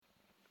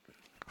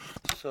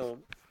So,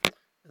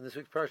 in this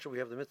week's parsha, we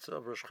have the mitzvah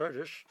of Rosh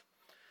Chodesh.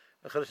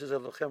 Chodesh is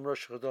Elochem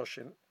Rosh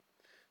Chodoshim.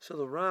 So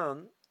the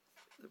Ran,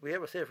 we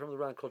have a sefer from the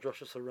Ran called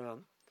Rosh Hashanah.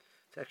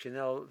 It's actually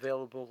now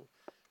available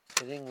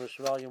in English.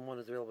 Volume 1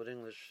 is available in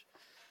English.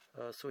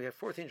 So we have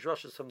 14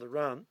 drushes from the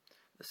Ran,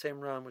 the same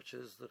Ran, which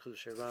is the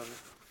Chiddushei Ran,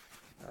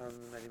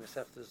 and many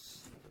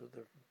Masechtas,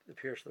 the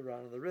Pirush, the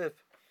Ran, and the Riv.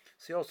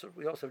 So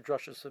we also have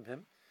drushes from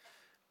him.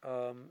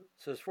 So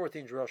there's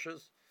 14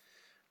 drushes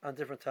on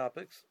different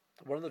topics.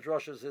 One of the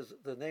drushes is,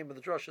 the name of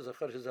the drush is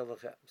Chodesh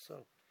Elochem.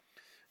 So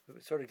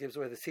it sort of gives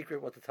away the secret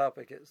what the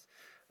topic is.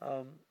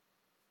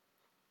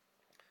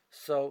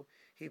 So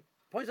he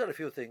points out a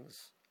few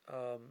things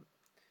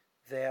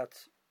that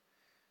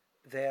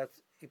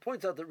he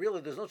points out that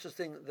really there's no such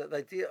thing, that the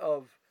idea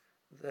of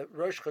the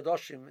Rosh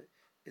Chodoshim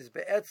is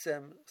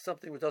be'etzem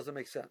something which doesn't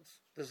make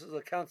sense. This is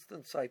a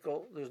constant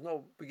cycle. There's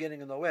no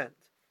beginning and no end.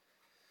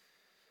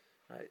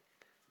 Right?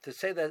 To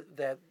say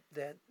that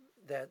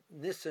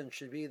Nisan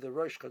should be the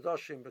Rosh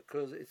Chodoshim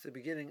because it's the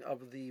beginning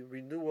of the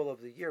renewal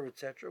of the year,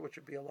 etc., which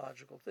would be a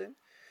logical thing,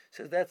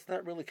 says that's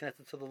not really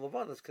connected to the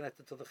Levan. It's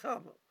connected to the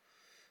Chama.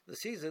 The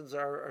seasons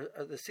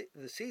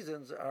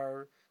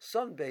are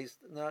sun-based,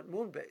 not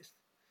moon-based.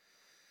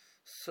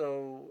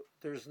 So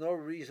there's no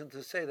reason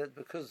to say that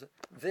because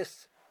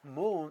this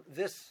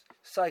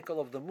cycle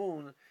of the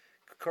moon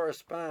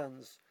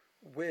corresponds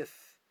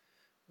with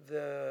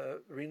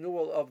the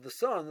renewal of the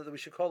sun, that we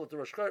should call it the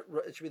Rosh.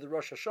 It should be the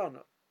Rosh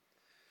Hashanah.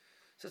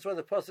 So that's why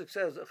the pasuk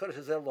says Chodesh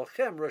Hazeh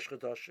Lochem Rosh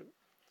Chodoshim.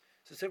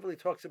 So simply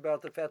talks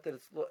about the fact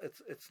that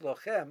it's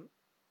Lochem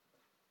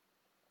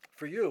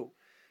for you.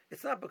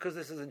 It's not because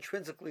this is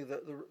intrinsically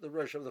the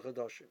Rosh of the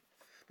Chodoshim,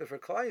 but for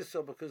Klal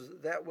Yisrael, because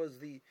that was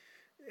the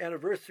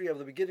anniversary of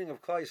the beginning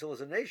of Klal Yisrael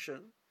as a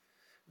nation,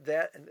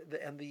 that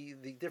and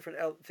the different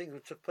things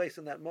which took place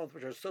in that month,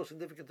 which are so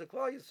significant to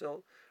Klal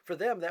Yisrael, for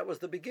them that was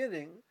the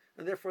beginning,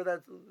 and therefore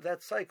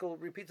that cycle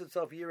repeats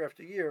itself year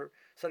after year,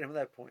 starting from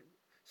that point.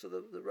 So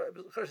the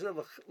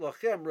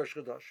Lochem Rosh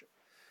Chodoshim.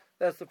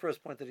 That's the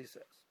first point that he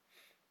says.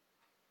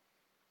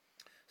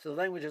 So the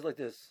language is like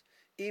this: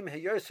 Im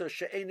heyoser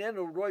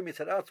she'einenu roy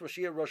mitzaratz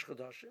v'shiyeh Rosh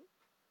Chodoshim,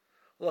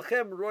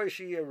 Lochem roy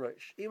sheyeh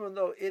Rosh. Even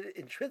though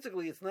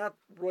intrinsically it's not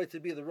roy to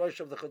be the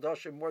Rosh of the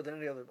Chodoshim more than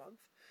any other month,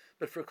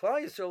 but for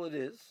Klal Yisrael it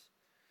is.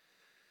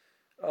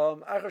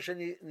 Achar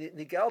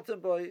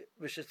shenigaltem boy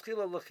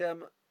v'shetzchila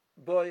lochem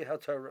boy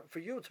haTorah. For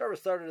you, Torah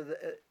started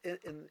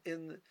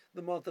in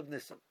the month of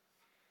Nisan.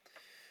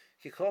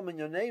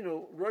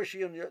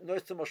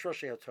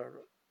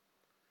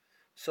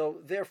 So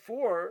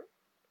therefore,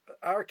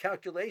 our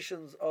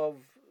calculations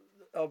of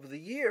the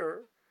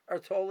year are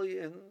totally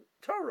in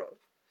Torah.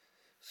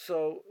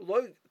 So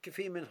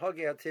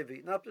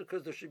not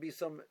because there should be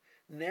some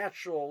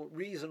natural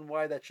reason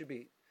why that should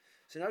be.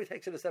 So now he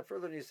takes it a step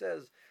further and he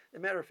says, as a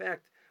matter of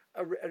fact,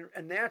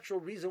 a natural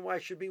reason why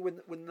it should be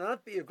would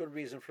not be a good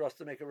reason for us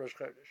to make a Rosh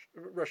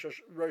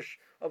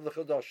of the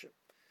Chodoshim.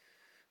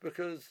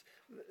 Because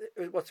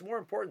what's more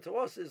important to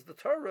us is the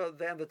Torah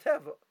than the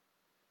Teva.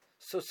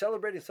 So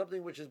celebrating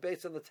something which is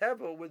based on the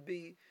Teva would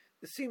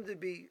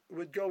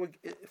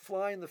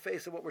fly in the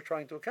face of what we're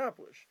trying to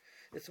accomplish.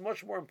 It's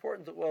much more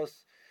important to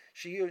us.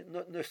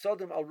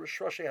 Nesadim al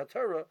Roshei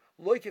HaTorah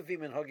lo kivim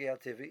min hagi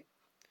hativi,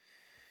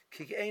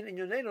 ki ein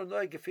inyonenu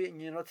no kifi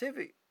inyon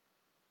hativi.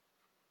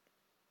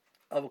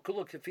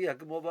 Avukulu kifi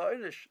hagemol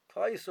va'onish.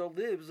 Klal Yisrael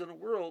lives in a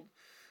world,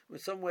 in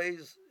some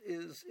ways,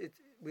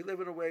 we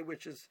live in a way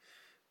which is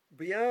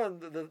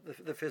beyond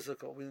the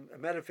physical,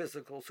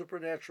 metaphysical,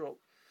 supernatural.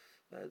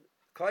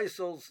 Klal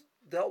Yisrael's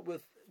dealt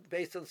with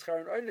based on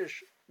Schar and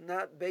Einish,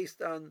 not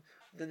based on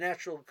the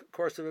natural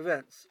course of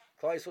events.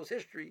 Klal Yisrael's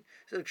history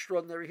is an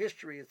extraordinary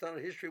history. It's not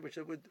a history which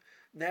it would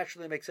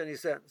naturally makes any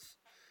sense.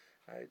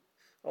 Right?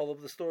 All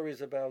of the stories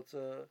about,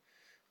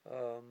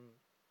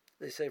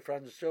 they say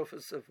Franz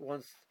Joseph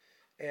once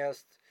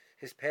asked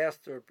his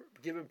pastor,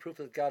 give him proof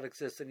that God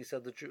exists, and he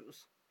said the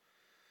Jews.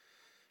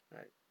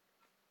 Right?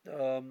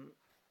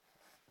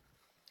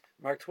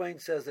 Mark Twain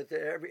says that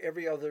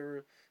every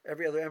other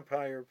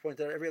empire,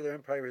 pointed out every other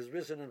empire has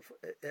risen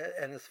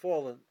and has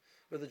fallen,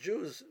 but the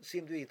Jews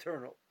seem to be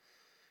eternal.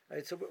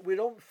 Right? So we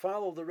don't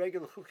follow the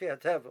regular Chukei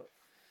HaTeva.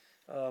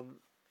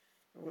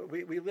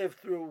 We live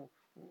through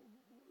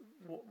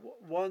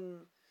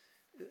one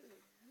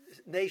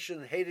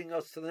nation hating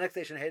us to the next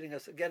nation hating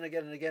us again,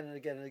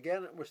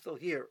 and we're still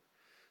here.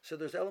 So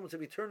there's elements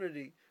of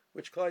eternity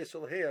which Klal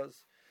Yisrael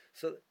has.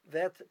 So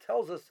that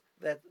tells us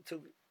that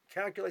to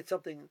calculate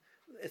something,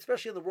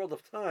 especially in the world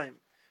of time,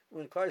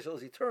 when Klal Yisrael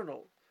is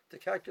eternal, to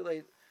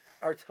calculate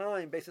our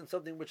time based on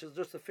something which is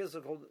just a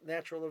physical,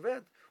 natural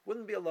event,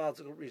 wouldn't be a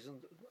logical reason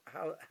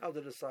how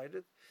to decide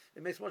it.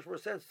 It makes much more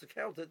sense to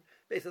count it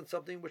based on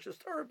something which is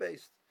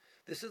Torah-based.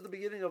 This is the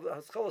beginning of the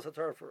Haskalas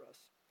HaTorah for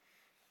us.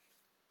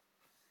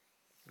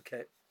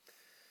 Okay.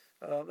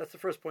 That's the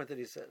first point that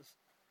he says.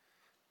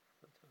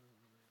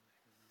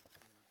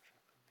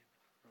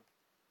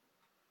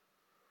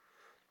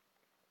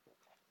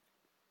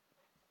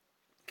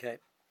 Okay.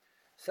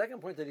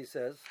 Second point that he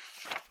says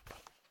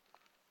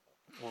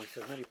Well, he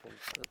says many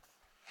points.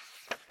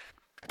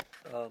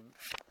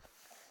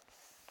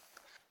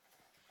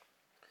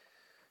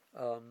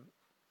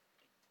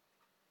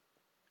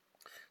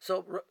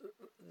 So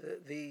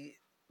the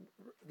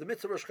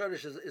mitzvah Rosh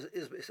Chodesh is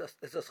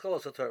a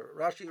scholas Torah.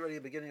 Rashi already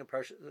at the beginning of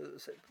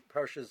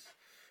Parshas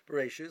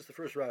Bereshis, the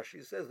first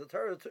Rashi says the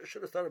Torah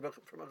should have started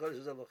from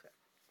HaKodesh Zelochem.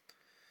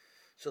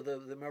 So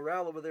the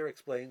morale over there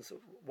explains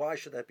why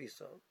should that be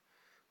so.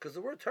 Because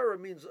the word Torah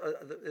means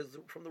is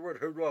from the word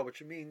hara,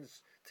 which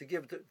means to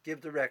give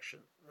direction.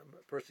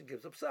 A person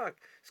gives a psak.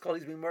 It's called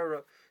he's being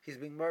mara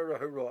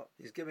hara.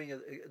 He's giving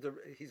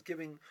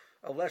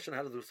a lesson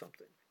how to do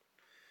something.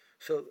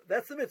 So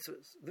that's the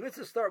mitzvahs. The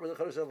mitzvahs start with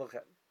the Chodesh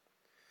Elochem.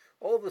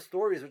 All of the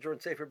stories which are in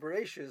Sefer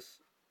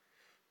Bereshis,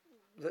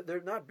 they're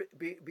not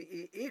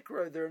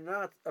ikra. They're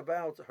not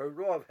about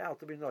hara of how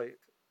to be noyik.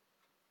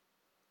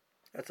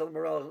 That's how the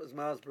morale is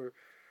masber,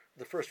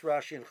 the first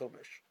Rashi in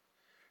Chumash,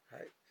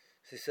 right?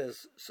 So he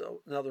says,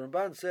 so now the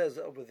Ramban says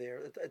over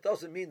there, it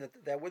doesn't mean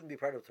that wouldn't be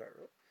part of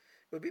Torah.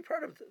 It would be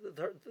part of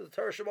the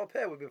Torah Shemal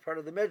Peh, would be part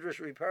of the Medrash,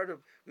 we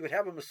would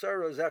have a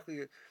Masorah,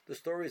 exactly the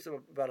stories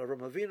about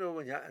Avraham Avinu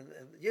and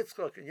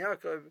Yitzchak and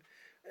Yaakov,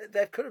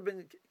 that could have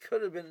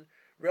been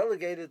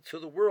relegated to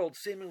the world,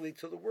 seemingly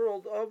to the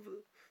world of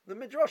the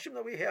Midrashim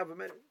that we have.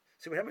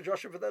 So we have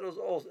Midrashim for that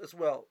as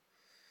well.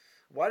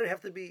 Why did it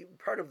have to be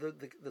part of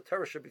the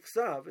Torah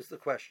Shebiksav is the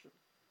question.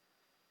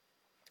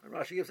 And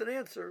Rashi gives an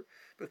answer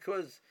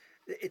because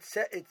it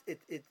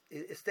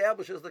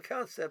establishes the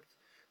concept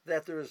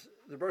that there's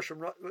the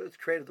Bershom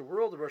created the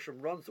world, the Bershom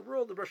runs the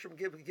world, the Bershom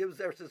gives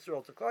Eretz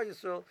Yisrael to Klal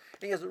Yisrael,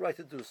 and he has the right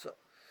to do so.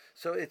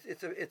 So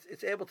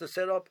it's able to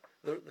set up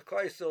the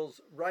Klal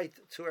Yisrael's right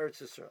to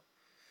Eretz Yisrael.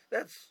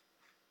 That's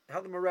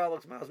how the morale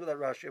looks with that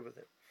Rashi over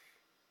there.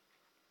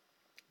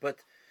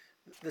 But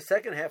the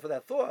second half of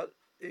that thought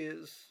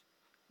is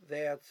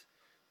that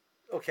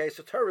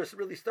so Torah is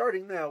really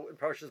starting now in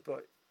Parshas Bo.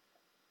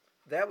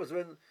 That was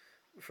when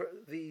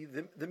the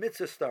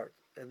mitzvahs start,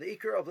 and the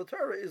ikar of the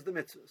Torah is the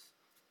mitzvahs.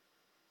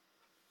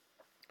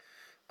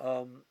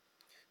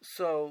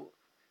 So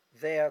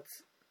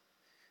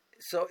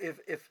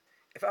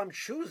if I'm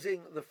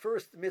choosing the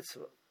first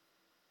mitzvah,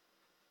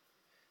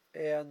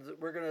 and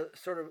we're going to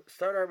sort of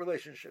start our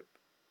relationship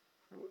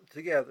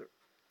together,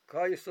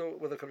 Klal Yisrael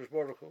with a Kadosh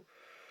Baruch Hu,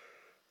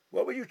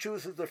 what would you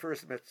choose as the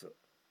first mitzvah?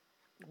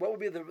 What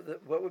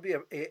would be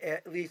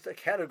at least a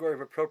category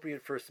of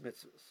appropriate first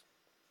mitzvahs?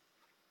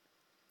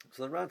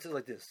 So the Ran says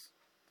like this,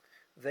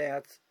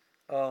 that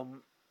the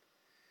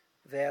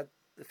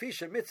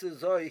fisha mitzvah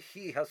zoi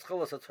hi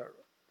hascholas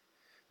haTorah,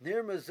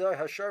 nirma zoi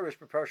hasharish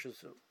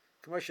b'parshasu,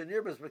 k'moshe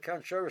nirma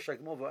z'mekan sharish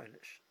ha'gmul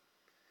v'aynish.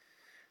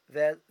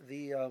 That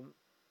the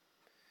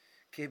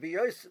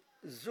kibiyos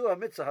zu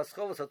ha'mitzvah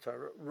hascholas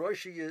haTorah,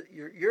 roishi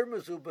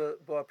yirmazu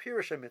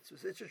b'apirish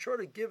ha'mitzvahs. It should sort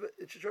of give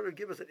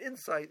us an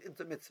insight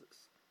into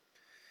mitzvahs.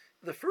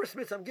 The first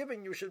mitzvah I'm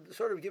giving you should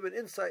sort of give an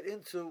insight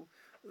into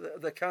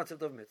the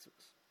concept of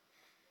mitzvahs.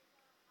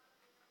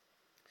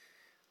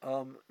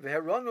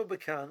 V'heranu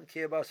bekan ki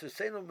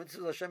abasusenu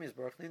mitzvahs Hashem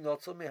Yisbarach ni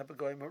notzel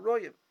mehapagoyim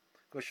haroyim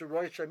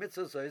k'sheroy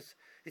shemitzvahs zois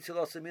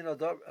itzilas min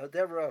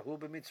hadevra hu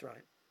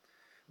b'mitzrayim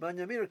man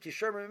yamiru ki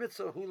sherma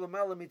mitzvah hu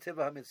lamala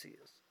mitiva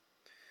hamitziyas.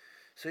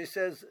 So he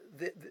says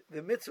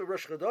the mitzvah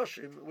Rosh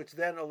Chodeshim, which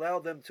then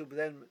allowed them to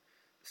then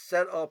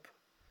set up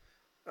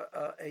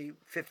a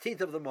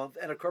 15th of the month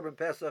and a Korban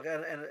Pesach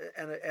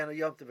and a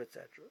Yom Tov,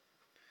 etc.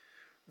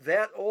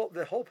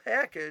 The whole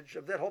package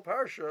of that whole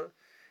parsha,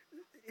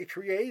 it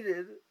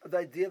created the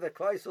idea that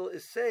Klal Yisrael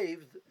is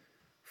saved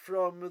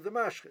from the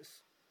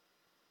mashchis.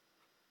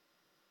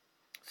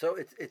 So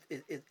it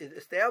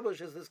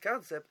establishes this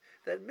concept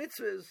that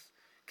mitzvahs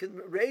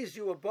can raise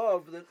you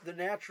above the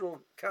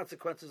natural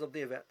consequences of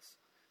the events,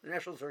 the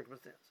natural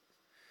circumstances.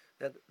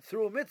 That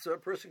through a mitzvah, a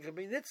person can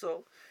be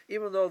nitzel,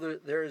 even though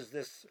there's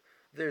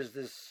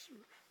this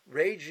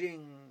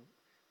raging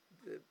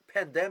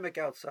pandemic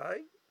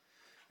outside,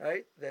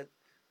 right? That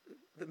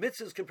the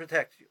mitzvahs can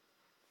protect you.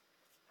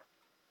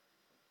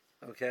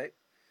 Okay?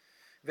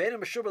 Klal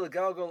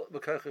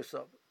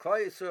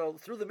Yisrael,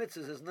 through the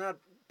mitzvahs, is not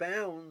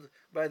bound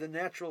by the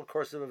natural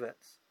course of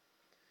events.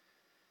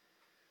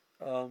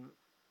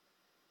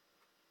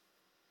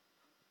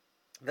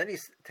 Then he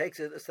takes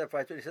it a step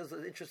further. He says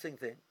an interesting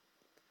thing.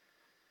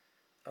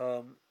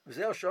 V'zeh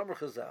shomer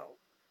Chazal,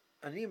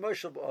 ani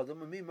moshel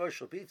b'adam, ami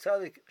moshel bi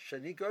tzadik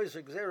shani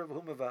goyzer gzeira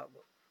v'hu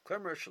mevatlo.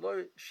 Klemer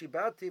shlo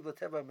shibati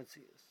v'teva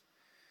metzias.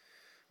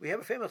 We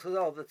have a famous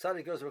Chazal that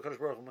tzadik goes v'kadosh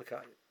baruch hu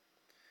mekayim,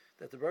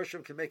 that the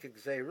Bershom can make a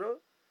gzeira,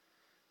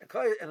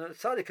 and a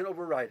tzadik can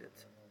override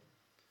it.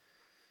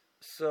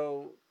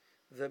 So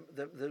the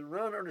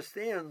Ran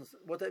understands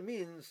what that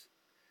means.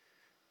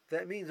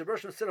 That means the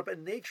Bershom set up a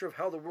nature of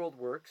how the world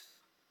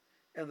works,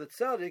 and the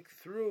tzaddik,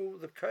 through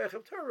the Kayach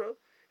of Torah,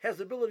 has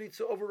the ability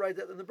to override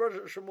that, and the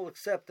Bershom will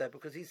accept that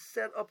because he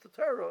set up the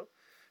Torah.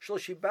 Shel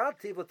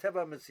shibati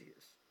v'teva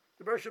metzias.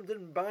 The Bershom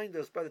didn't bind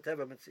us by the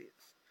teva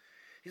metzias.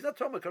 He's not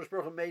talking about Kadosh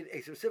Baruch Hu made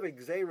a specific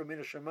gzeira min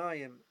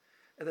hashamayim,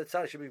 and that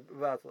tzaddik should be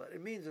vatal.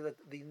 It means that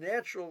the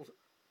natural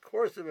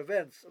course of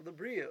events of the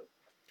Bria,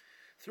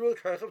 through the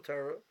Koach of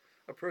Torah,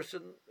 a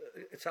person,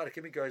 tzaddik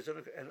can be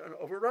geyser and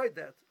override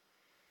that.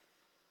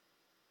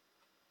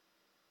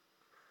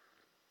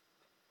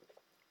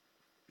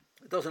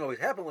 It doesn't always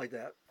happen like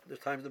that. There's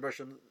times the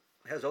person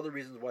has other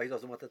reasons why he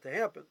doesn't want that to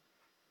happen.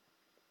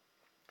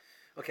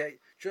 Okay,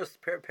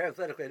 just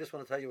parenthetically, I just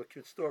want to tell you a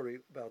cute story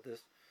about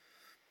this.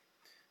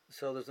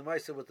 So there's a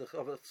Maisa with the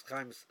Chofetz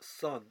Chaim's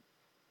son.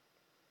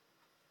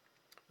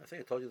 I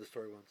think I told you the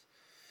story once.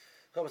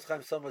 Chofetz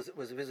Chaim's son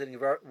was visiting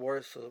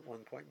Warsaw at one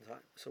point in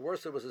time. So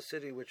Warsaw was a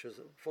city which was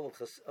full of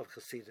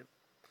Hasidim.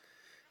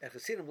 And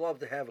Hasidim loved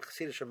to have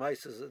Hasidic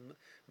Maisas and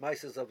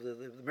Maisas of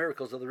the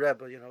miracles of the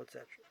Rebbe,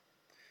 etc.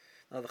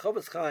 Now the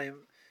Chofetz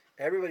Chaim,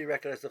 everybody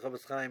recognized the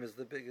Chofetz Chaim as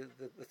the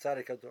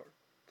Tzaddik Hador.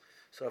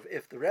 So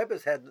if the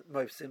Rebbes had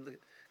Moifsim, the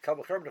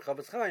Kabbalah the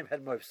Chofetz Chaim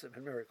had Moifsim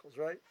and miracles,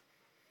 right?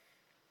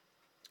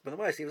 But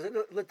the Maisi, he was a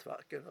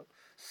Litvak,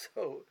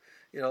 So,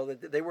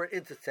 they weren't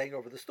into saying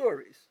over the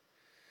stories.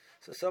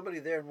 So somebody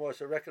there in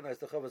Warsaw recognized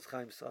the Chofetz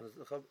Chaim's son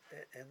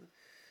and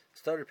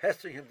started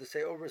pestering him to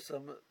say over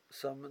some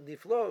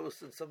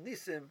niflos and some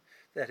nisim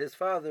that his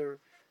father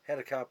had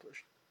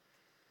accomplished.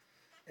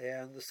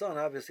 And the son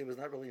obviously was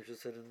not really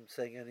interested in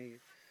saying any,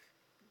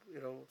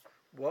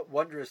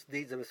 wondrous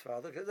deeds of his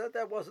father, because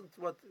that wasn't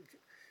what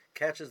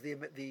catches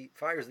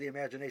fires the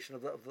imagination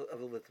of the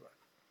Litvak.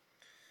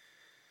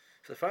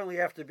 So finally,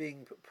 after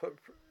being put,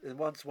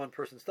 once one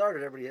person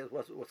started, everybody has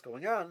what's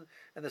going on,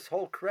 and this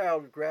whole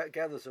crowd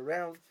gathers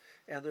around,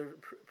 and they're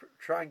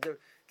trying to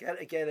get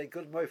a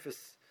good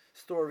Moifis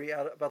story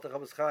out about the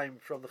Chofetz Chaim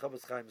from the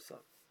Chofetz Chaim's son.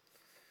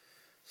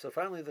 So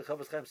finally, the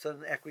Chofetz Chaim's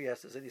son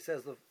acquiesces, and he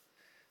says that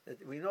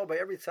we know by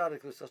every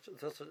tzaddik there's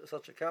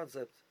such a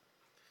concept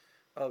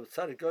of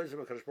tzaddik goyzer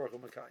b'kadosh baruch hu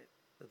makayim,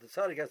 that the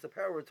tzaddik has the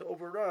power to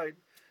override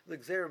the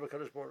gzeira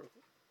b'kadosh baruch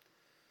hu.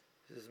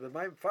 He says, but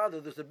my father,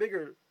 there's a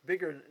bigger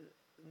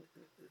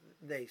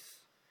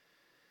nace.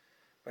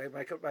 By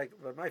my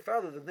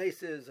father, the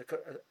nace is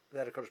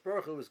that a Kadosh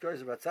Baruch Hu is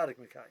goyzer about tzaddik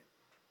mikayim.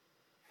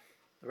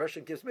 The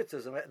Russian gives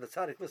mitzvahs, and the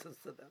tzaddik listens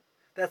to them.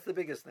 That's the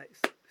biggest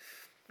nace.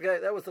 Okay,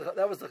 that was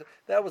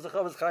the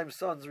Chofetz Chaim's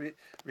son's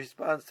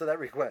response to that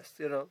request.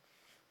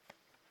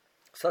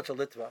 Such a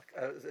Litvak.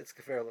 It's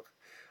gefährlich.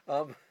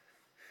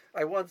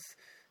 I once.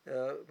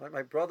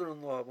 My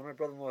brother-in-law, one of my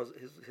brother-in-laws,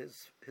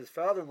 his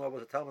father-in-law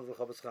was a Talmud of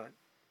the Chofetz Chaim,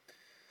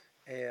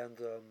 and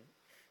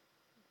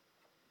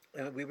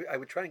I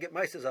would try and get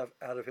mices out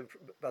of him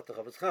about the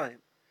Chofetz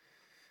Chaim,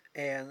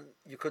 and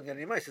you couldn't get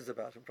any mices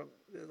about him.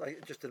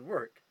 It just didn't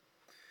work.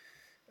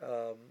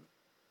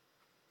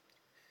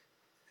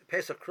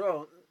 Pesach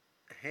Krohn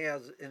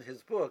has in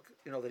his book,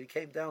 that he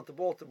came down to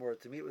Baltimore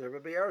to meet with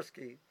Rabbi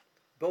Yarsky.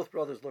 Both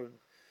brothers learned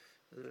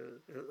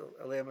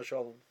Aleim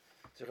Shalom.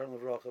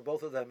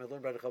 Both of them had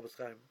learned by the Chofetz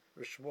Chaim,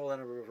 Shmuel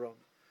and Rav Rom.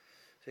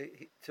 So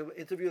to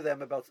interview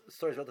them about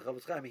stories about the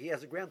Chofetz Chaim, he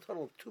has a grand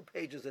total of 2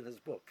 pages in his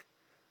book.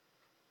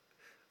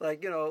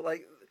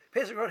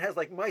 Pesach Ron has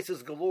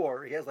mices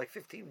galore. He has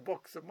 15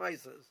 books of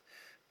mices.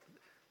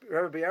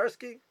 Rabbi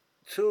Yarsky,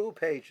 2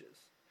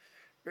 pages.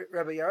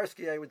 Rabbi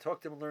Yarsky, I would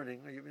talk to him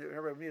learning.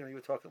 You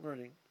would talk to him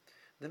learning.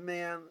 The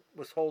man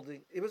was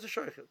holding. He was a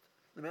shochet.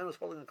 The man was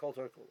holding a kol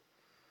torah.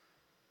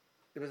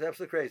 It was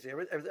absolutely crazy.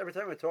 Every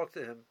time I talked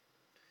to him,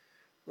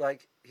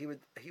 he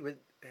would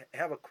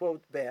have a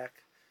quote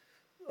back,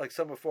 like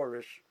some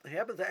Meforish.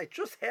 I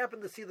just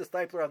happened to see the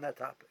Stipler on that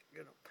topic.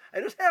 I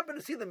just happened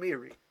to see the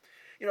Miri.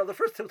 The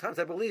first 2 times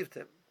I believed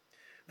him.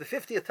 The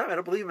 50th time I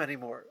don't believe him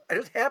anymore. I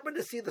just happened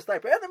to see the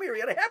Stipler and the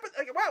Miri, and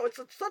wow, it's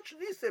such an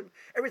nisim.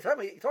 Every time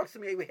he talks to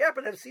me, we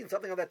happen to have seen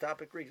something on that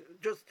topic.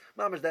 Just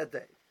mamash that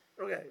day.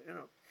 Okay,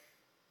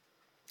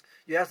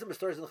 You ask him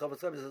stories in the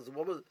Chofetz Chaim. He says,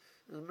 "What was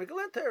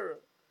Megalan Torah?"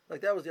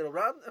 That was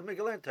Ran and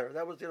Megalan Torah.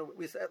 That was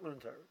we sat learn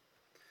Torah.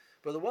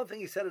 But the one thing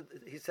he said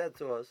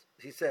to us,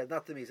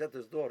 not to me, he said to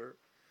his daughter.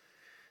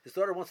 His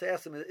daughter once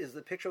asked him, "Is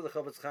the picture of the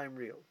Chofetz Chaim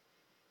real?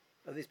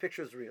 Are these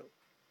pictures real?"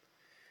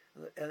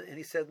 And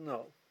he said,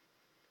 "No."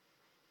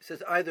 He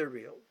says, "Either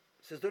real."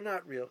 He says, "They're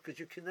not real because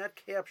you cannot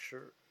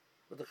capture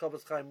what the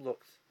Chofetz Chaim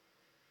looks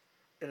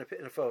in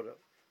a photo.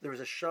 There was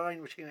a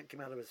shine which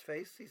came out of his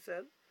face." He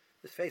said,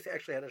 his face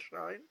actually had a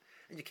shine,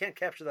 and you can't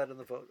capture that in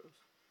the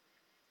photos.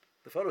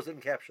 The photos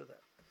didn't capture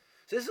that.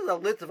 So this is a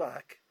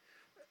Litvak.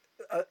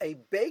 A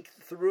baked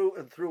through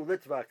and through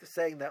Litvak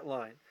saying that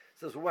line.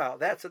 Says, wow,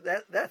 that's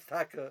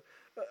taka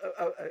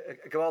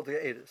a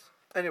Gavaldiya Edis.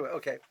 Anyway,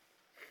 okay.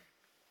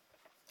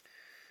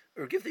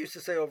 Or Gifta used to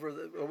say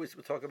always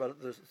would talk about it,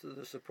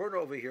 the Supporter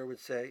over here would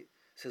say,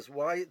 says,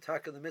 why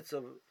taka the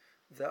mitzvah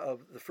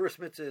of the first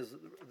mitzvah is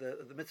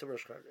the mitzvah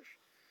Rosh Chodesh.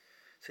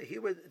 So he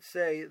would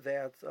say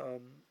that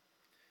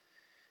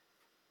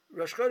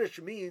Rosh Chodesh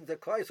means that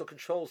Klal Yisrael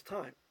controls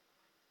time.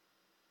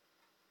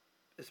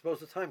 As opposed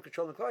to time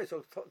controlling Klal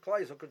Yisrael,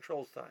 Klal Yisrael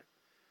controls time.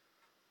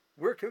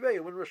 We're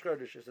Kaveya when Rosh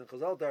Chodesh is, and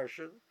Chazal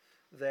Darshan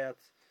that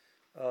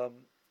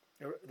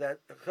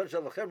Chodesh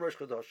Elachem Rosh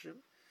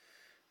Chodeshim.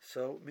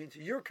 So it means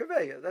you're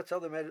Kaveya. That's how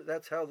the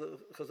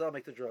Chazal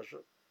make the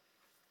drasha.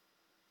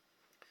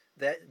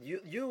 that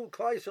you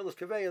Klal Yisrael is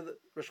Kaveya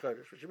Rosh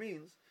Chodesh, which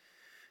means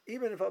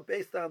even if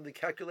based on the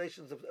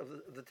calculations of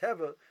the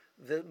Teva,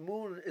 the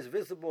moon is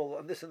visible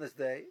on this and this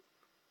day.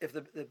 If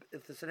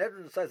the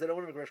Sanhedrin decides they don't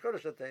want to make Rosh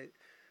Chodesh that day,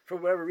 for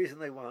whatever reason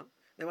they want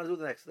to do it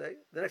the next day.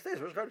 The next day is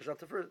Rosh Chodesh,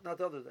 not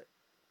the other day.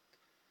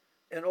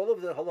 And all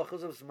of the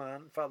halachas of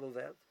Zman follow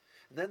that.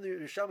 And then the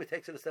Yerushalmi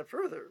takes it a step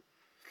further.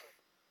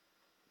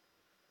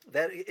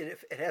 That it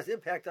has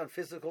impact on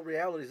physical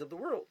realities of the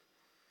world.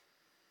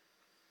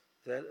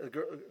 That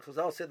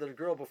Chazal said that a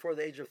girl before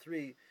the age of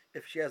 3,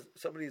 if she has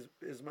somebody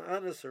is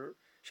ma'anas her,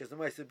 she has the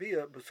ma'aseh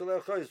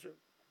b'sulei chayzrim.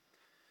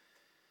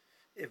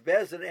 If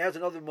Bezdin adds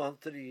another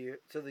month to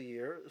the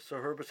year, so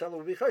her basela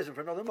will be chayzrim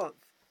for another month.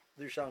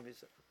 The Yerushalmi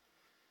said.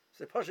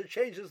 So the pasha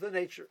changes the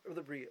nature of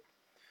the bria.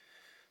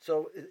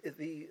 So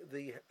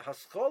the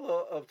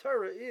haskalah of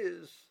Torah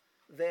is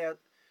that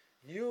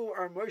you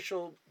are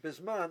Moshel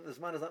Bisman, the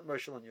Zman is not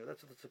Moshel on you.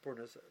 That's what the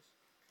Tzipurna says.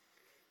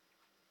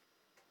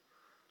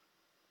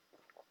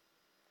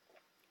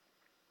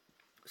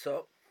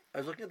 So I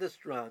was looking at this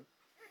Dran,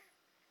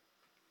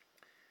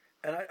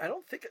 and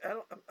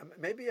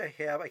maybe I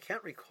have, I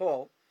can't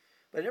recall,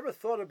 but I never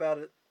thought about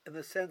it in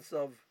the sense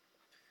of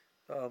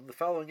the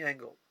following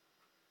angle.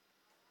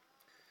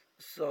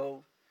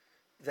 So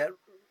that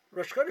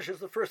Rosh Chodesh is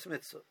the first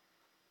mitzvah.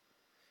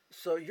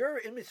 So you're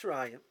in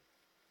Mitzrayim,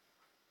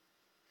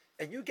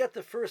 and you get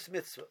the first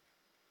mitzvah.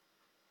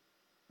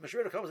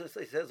 Moshe comes and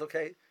says,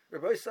 okay,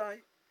 Rabbi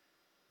Sai,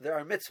 there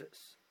are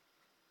mitzvahs.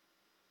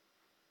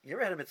 You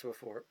never had a mitzvah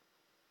before.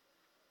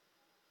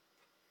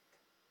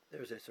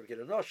 There's a mitzvah Gid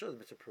Anosha, the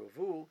mitzvah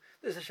Pruvu.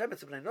 There's a Shem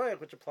mitzvah Bnei Noach,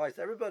 which applies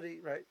to everybody,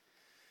 right?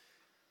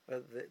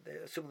 They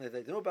assuming that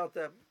they know about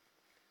them.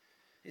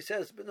 He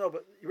says, but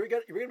you're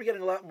going to be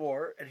getting a lot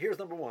more, and here's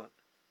number one.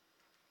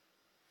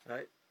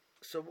 Right?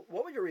 So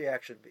what would your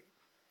reaction be?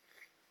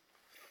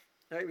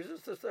 Right? I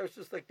was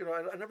just like,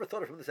 I never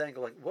thought of it from this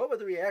angle. Like, what would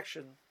the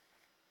reaction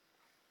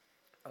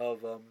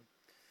of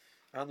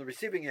on the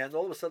receiving end?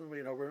 All of a sudden,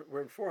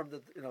 we're informed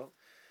that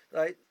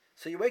right?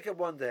 So you wake up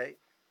one day,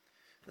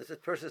 this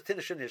person is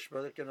Tinish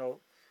Nishma,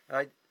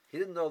 right? He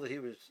didn't know that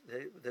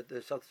that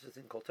there's such a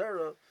thing called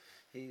Torah.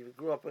 He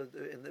grew up with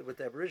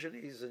the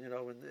Aborigines, and in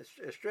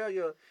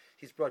Australia.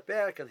 He's brought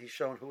back, and he's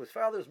shown who his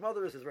father, his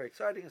mother is. It's very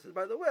exciting. He says,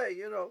 by the way,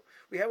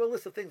 we have a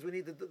list of things we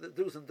need the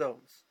do's and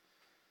don'ts.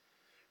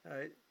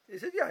 Right? He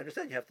said, yeah, I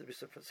understand. You have to be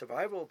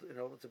survival.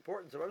 It's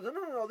important. Survival. I said,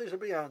 no, these are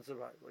beyond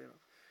survival.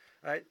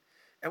 Right?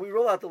 And we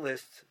roll out the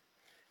list,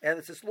 and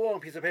it's this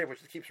long piece of paper which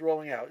just keeps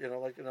rolling out.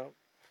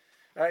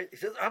 Right? He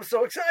says, I'm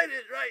so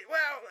excited. Right?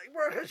 Wow,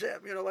 Baruch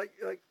Hashem.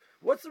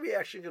 What's the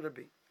reaction going to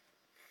be?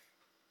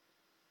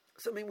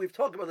 So we've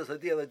talked about this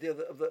idea of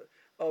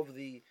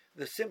the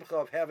simcha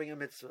of having a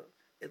mitzvah.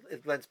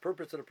 It lends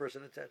purpose to the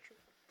person, etc.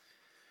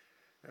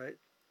 Right?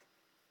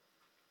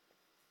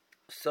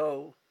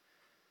 So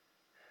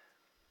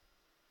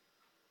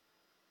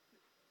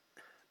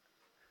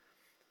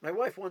my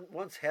wife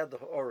once had the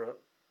ha'ara.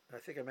 I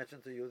think I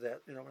mentioned to you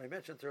that when I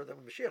mentioned to her that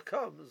when Mashiach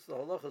comes, the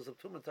halachas of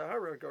Tum and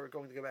Tahara are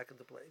going to go back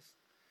into place.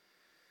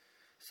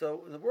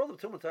 So in the world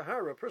of Tum and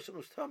Tahara, a person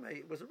who's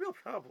tamei was a real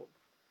problem.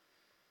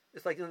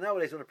 It's like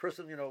nowadays when a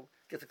person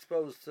gets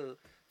exposed to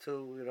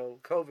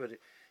COVID,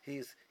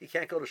 he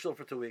can't go to shul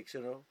for 2 weeks,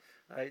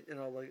 right?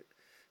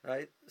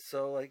 Right?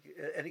 So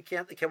and he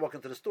can't walk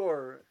into the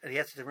store, and he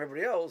has to from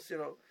everybody else,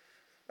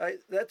 right?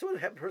 That's what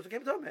happened. Person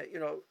came to me,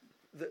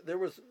 there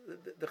was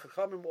the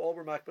Chachamim all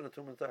were makban and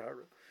Tum and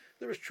Tahara.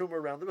 There was truma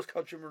around, there was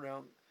kachim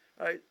around,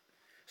 right?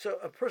 So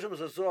a person was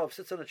a zov,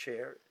 sits on a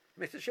chair, he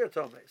makes the chair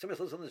tamei. Somebody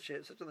sits on the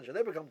chair,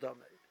 they become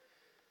tamei.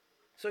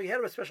 So he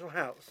had a special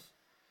house.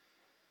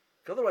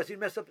 Otherwise, he'd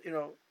mess up.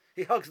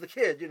 He hugs the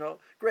kid.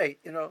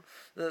 Great.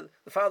 The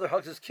father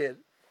hugs his kid,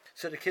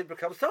 so the kid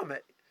becomes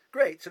tamei.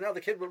 Great. So now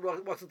the kid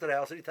walks into the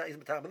house and he's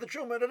matame the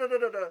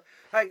truma.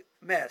 Hi,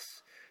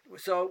 mess.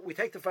 So we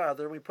take the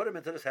father and we put him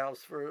into this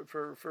house for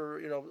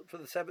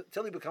the 7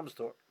 till he becomes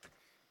tor.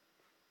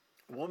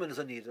 A woman is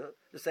a nida.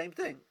 The same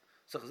thing.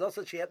 So Chazal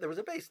said there was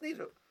a base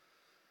nida.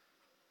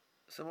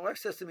 So my wife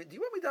says to me, "Do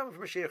you want me down for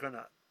Mashiach or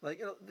not?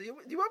 Do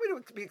you want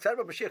me to be excited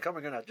about Mashiach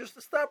coming or not?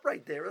 Just stop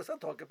right there. Let's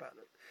not talk about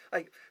it.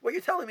 What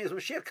you're telling me is when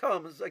Mashiach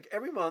comes,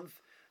 every month,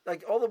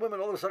 all the women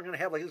all of a sudden going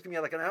to have it's going to be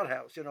like an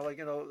outhouse,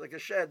 like a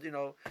shed,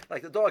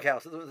 like the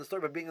doghouse. The story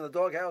about being in the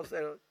doghouse.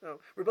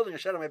 We're building a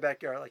shed in my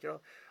backyard.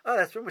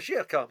 That's when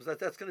Mashiach comes.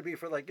 That's going to be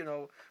for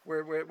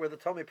where the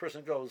tamei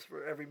person goes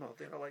for every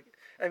month.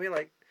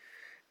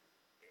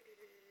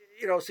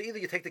 So either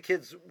you take the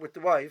kids with the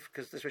wife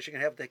because this way she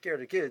can take care of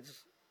the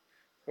kids.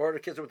 Or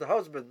the kids are with the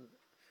husband,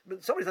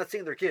 but somebody's not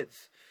seeing their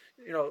kids.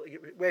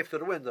 Wave to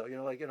the window.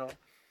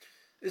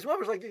 His mom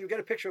was like, you get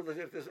a picture of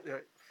this,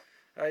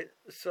 right?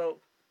 So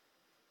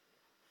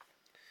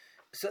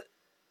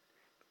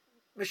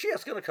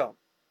Mashiach's going to come,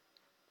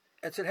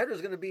 and Sanhedrin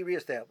is going to be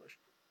reestablished.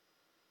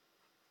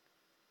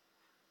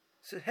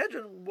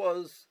 Sanhedrin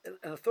was an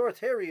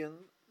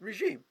authoritarian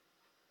regime.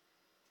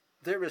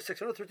 There is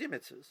 613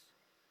 mitzvahs.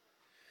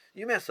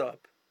 You mess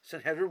up,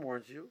 Sanhedrin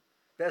warns you,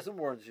 Bezdin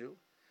warns you.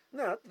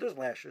 No, there's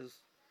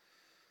lashes.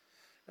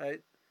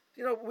 right?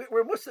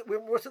 We're Muslim.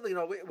 We're Muslim.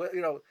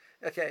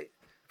 Okay.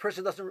 A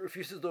person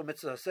refuses to do a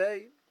mitzvah.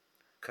 Say,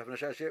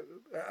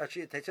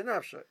 actually, it takes an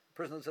nafsha.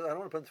 Person says, I don't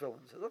want to put in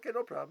tefillin. Says, okay,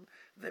 no problem.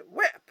 They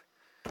whip.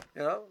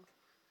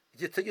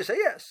 Till you say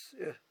yes.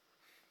 Yeah.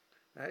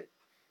 Right.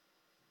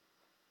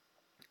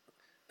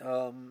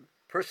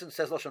 Person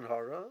says lashon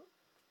hara.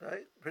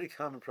 Right. Pretty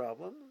common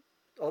problem.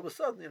 All of a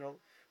sudden,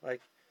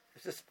 like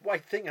there's this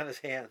white thing on his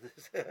hand.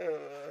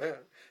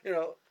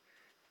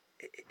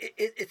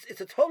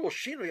 It's a total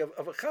shinui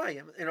of a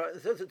chayim.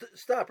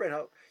 Stop right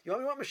now. You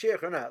want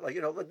Mashiach or not? Like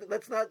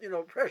let's not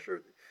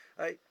pressure.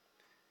 Right?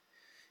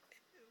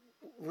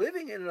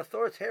 Living in an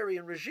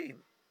authoritarian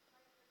regime,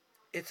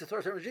 it's an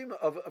authoritarian regime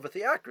of a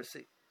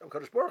theocracy of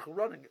Kadosh Baruch Hu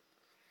running it.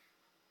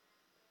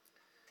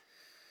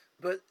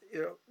 But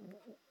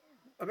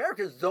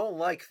Americans don't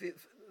like the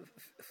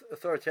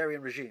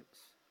authoritarian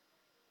regimes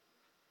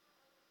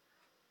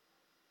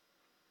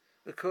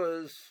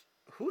because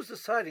who's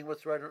deciding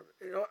what's right or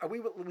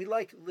we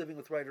like living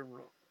with right and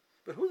wrong,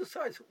 but who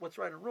decides what's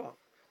right and wrong?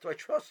 So I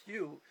trust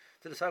you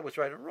to decide what's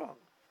right and wrong.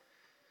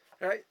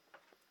 Right?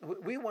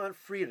 We want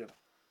freedom.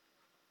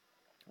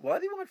 Why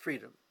do you want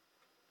freedom?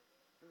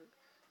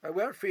 We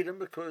want freedom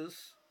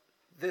because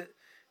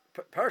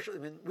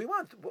we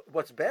want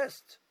what's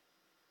best.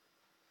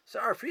 So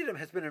our freedom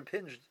has been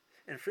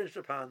infringed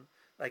upon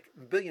like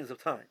billions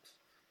of times.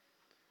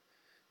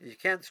 You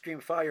can't scream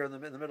fire in the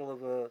middle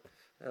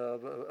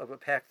of a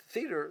packed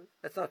theater.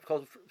 That's not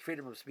called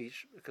freedom of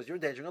speech because you're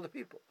endangering other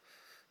people.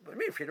 But I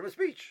mean freedom of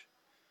speech.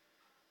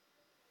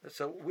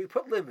 So we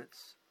put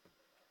limits.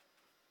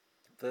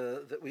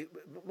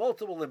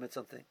 Multiple limits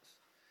on things,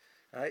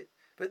 right?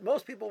 But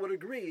most people would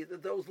agree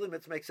that those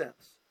limits make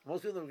sense.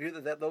 Most people would agree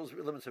that those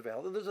limits are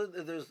valid.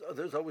 And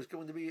there's always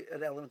going to be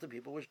an element of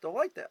people which don't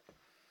like that.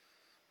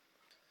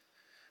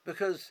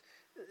 Because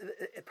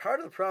part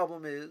of the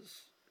problem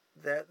is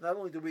that not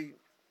only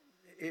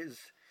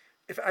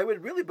if I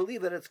would really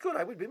believe that it's good,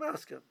 I would be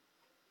maskim.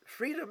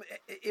 Freedom,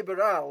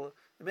 iberal,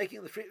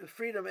 making the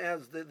freedom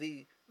as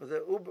the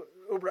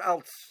uber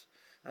alts,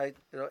 right?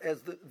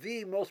 As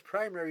the most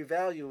primary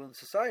value in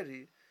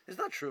society is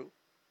not true.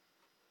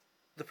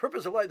 The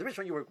purpose of life, the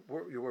reason you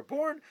were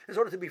born is in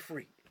order to be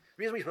free.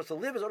 The reason you're supposed to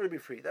live is in order to be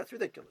free. That's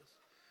ridiculous.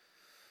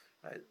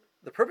 Right?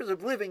 The purpose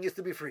of living is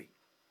to be free.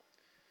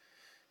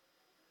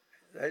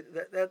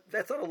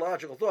 That's not a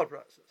logical thought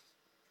process.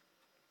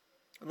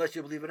 Unless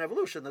you believe in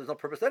evolution, there's no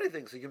purpose to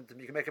anything, so you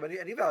can make up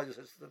any value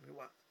system you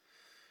want,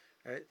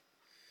 right?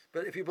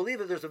 But if you believe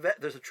that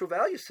there's a true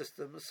value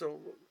system,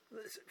 so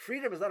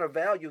freedom is not a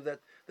value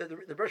that the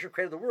Bereshit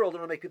created the world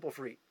in order to make people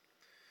free,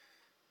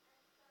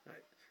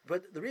 right?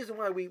 But the reason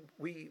why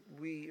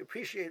we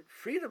appreciate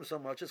freedom so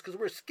much is because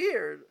we're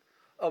scared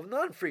of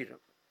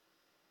non-freedom,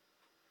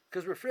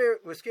 because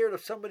we're scared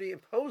of somebody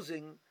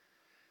imposing.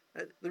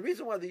 The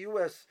reason why the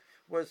U.S.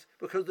 was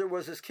because there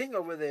was this king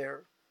over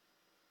there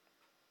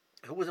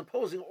who was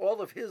imposing all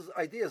of his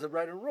ideas of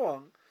right and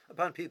wrong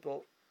upon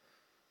people,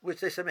 which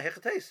they said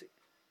mehechatesi.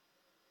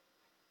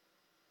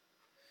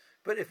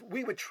 But if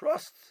we would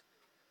trust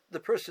the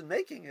person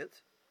making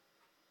it,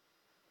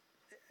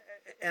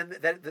 and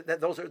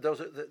that those are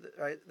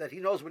right, that he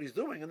knows what he's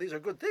doing, and these are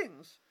good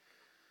things,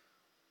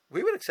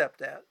 we would accept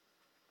that.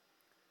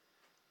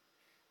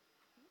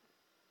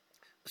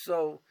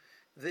 So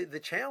the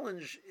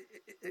challenge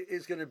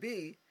is going to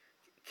be: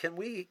 can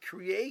we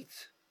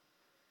create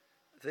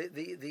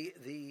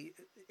the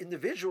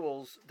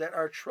individuals that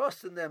our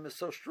trust in them is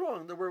so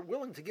strong that we're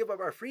willing to give up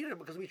our freedom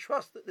because we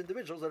trust the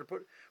individuals that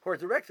who are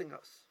directing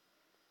us.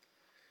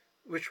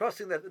 We're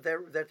trusting that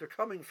they're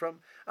coming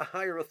from a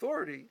higher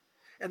authority,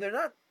 and they're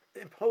not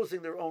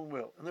imposing their own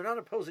will, and they're not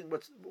imposing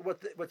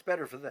what's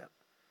better for them.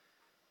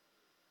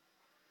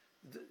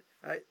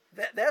 Right?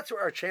 That's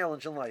where our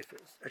challenge in life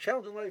is. Our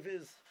challenge in life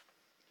is,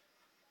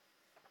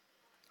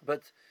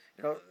 but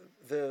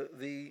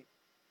the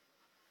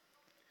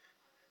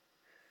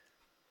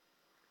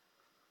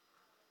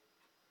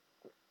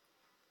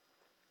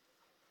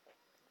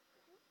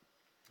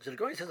So the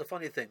Gaon says a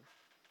funny thing.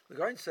 The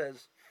Gaon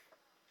says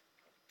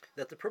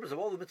that the purpose of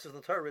all the mitzvahs in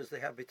the Torah is they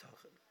have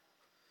bitachon.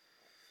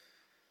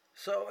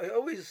 So I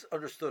always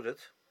understood it.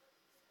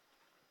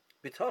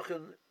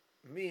 Bitachon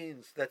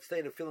means that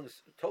state of feeling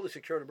totally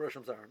secure in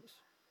Bereshit's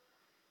arms,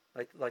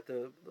 like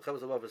the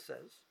Chavos Avava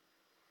says.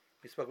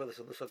 We spoke about this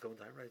in the Sukkah one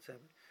time, right, Sammy?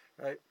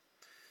 Right?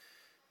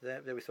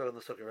 That we spoke on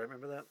the Sukkah, right?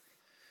 Remember that?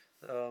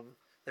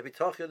 That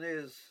bitachon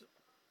is.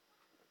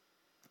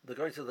 The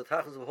Gaon says the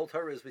tachlis of the whole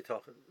Torah is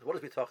bitachon. What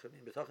does bitachon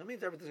mean? Bitachon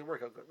means everything's going to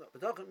work out good. No,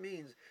 bitachon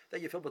means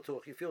that you feel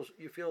batuch, you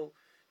feel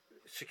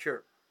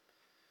secure.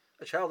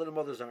 A child in a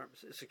mother's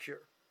arms is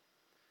secure.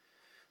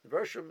 The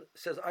Bereshit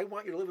says, I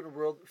want you to live in a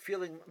world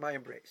feeling my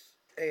embrace.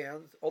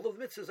 And all of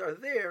the mitzvahs are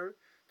there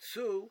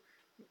to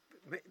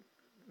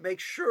make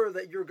sure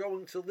that you're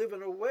going to live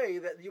in a way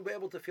that you'll be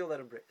able to feel that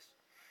embrace.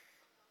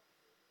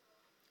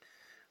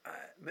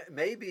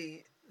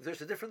 Maybe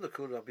there's a different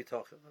nakuda of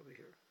bitachon over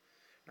here.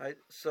 Right,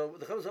 so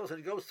the Chavos Avos, when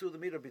he goes through the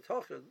meat of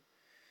bitachon,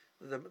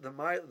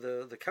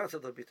 the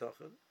concept of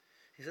bitachon,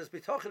 He says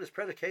bitachon is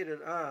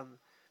predicated on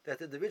that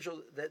the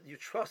individual that you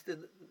trust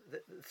in,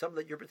 something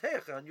that you're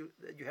beteich on,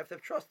 that you have to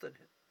have trust in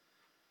him.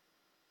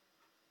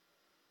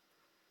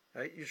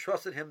 Right? You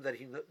trust in him that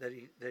he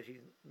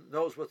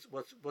knows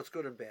what's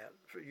good and bad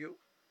for you,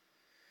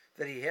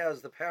 that he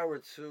has the power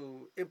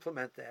to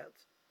implement that.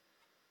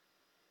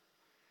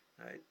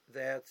 Right?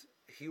 That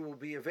he will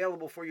be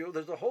available for you.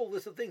 There's a whole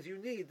list of things you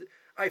need.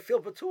 I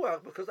feel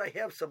batuach because I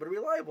have somebody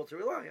reliable to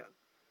rely on.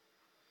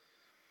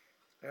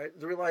 Right?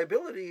 The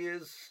reliability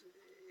is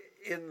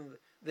in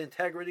the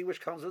integrity which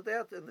comes with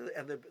that, and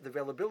the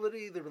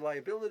availability, the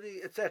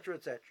reliability, etc.,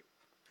 etc.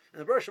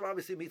 And the Bereshit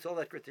obviously meets all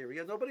that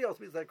criteria. Nobody else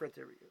meets that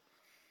criteria.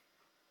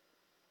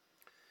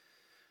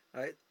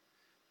 Right?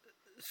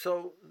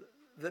 So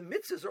the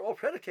mitzvahs are all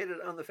predicated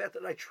on the fact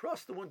that I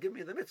trust the one giving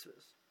me the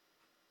mitzvahs.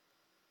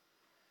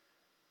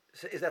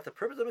 So is that the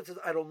purpose of mitzvahs?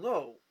 I don't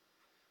know.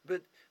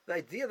 But the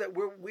idea that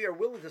we are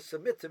willing to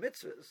submit to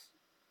mitzvahs.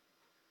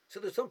 So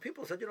there's some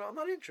people who said, I'm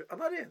not in.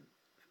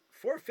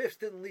 4/5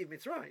 didn't leave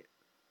Mitzrayim.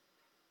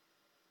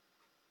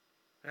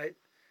 Right?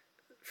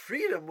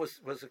 Freedom was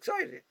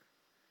exciting.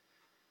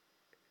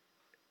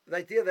 The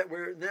idea that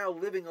we're now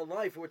living a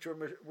life which we're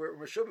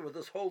meshubah with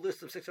this whole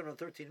list of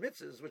 613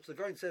 mitzvahs, which the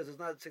Gaon says is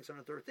not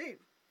 613.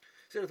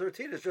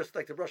 613 is just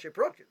like the Brash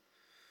Prokin.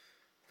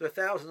 There are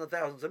thousands and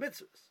thousands of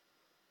mitzvahs.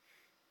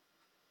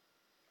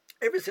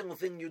 Every single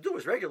thing you do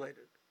is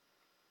regulated.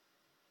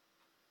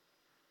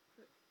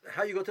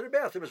 How you go to the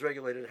bathroom is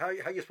regulated. How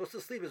you're supposed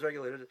to sleep is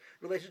regulated.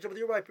 Relationship with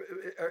your wife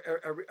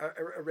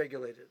are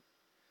regulated.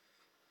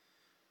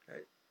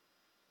 Right?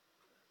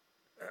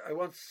 I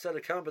once said a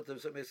comment that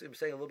was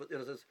saying a little bit.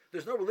 Says,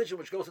 there's no religion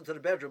which goes into the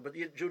bedroom but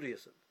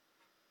Judaism.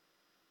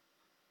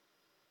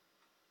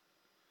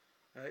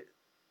 Right?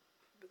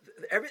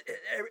 There's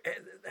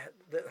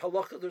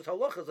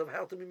halachas of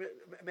how to be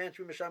man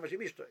should be mishamash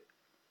mishtoi.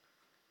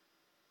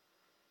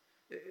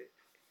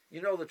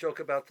 You know the joke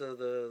about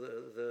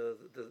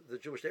the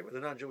Jewish neighbor,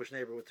 the non-Jewish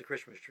neighbor with the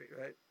Christmas tree,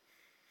 right?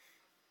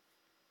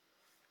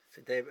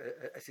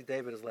 I see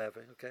David is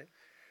laughing. Okay,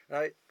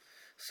 right.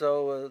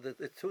 So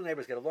the two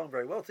neighbors get along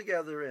very well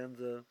together,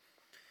 and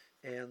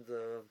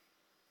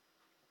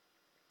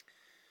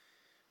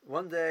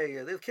one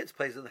day the kids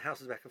plays in the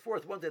houses back and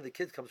forth. One day the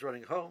kid comes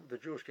running home. The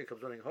Jewish kid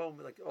comes running home,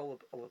 like all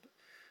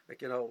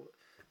like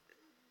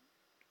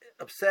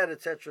upset,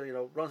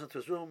 etc. Runs into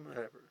his room,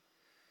 whatever.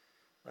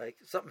 Like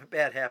something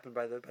bad happened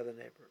by the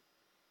neighbor.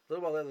 A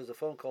little while later, there's a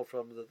phone call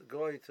from the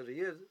goy to the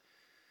yid.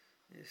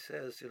 He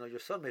says, your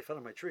son made fun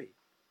of my tree.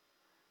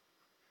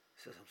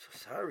 He says, I'm so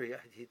sorry.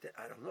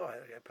 I don't know. I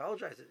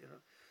apologize.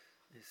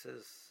 He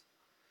says,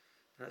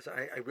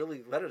 I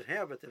really let it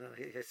have it. And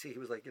I see he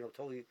was like,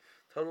 totally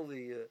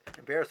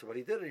embarrassed of what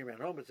he did, and he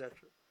ran home, etc.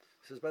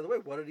 He says, by the way,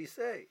 what did he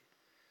say?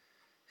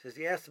 He says,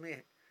 he asked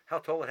me how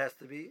tall it has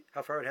to be,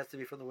 how far it has to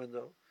be from the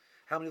window,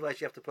 how many lights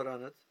you have to put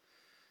on it,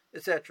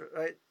 etc.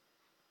 Right?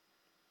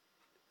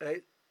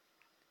 Right?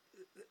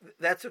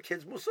 That's a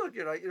kid's musud.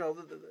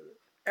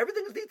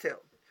 Everything is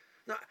detailed.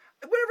 Now,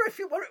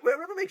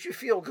 whatever makes you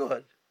feel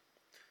good,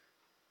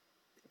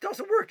 it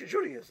doesn't work in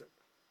Judaism.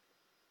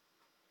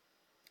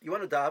 You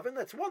want to daven?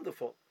 That's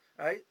wonderful,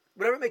 right?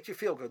 Whatever makes you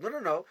feel good.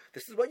 No.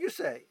 This is what you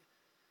say.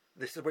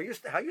 This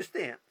is how you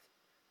stand.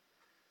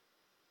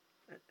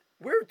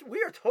 We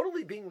are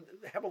totally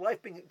have a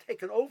life being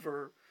taken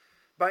over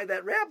by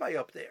that rabbi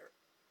up there.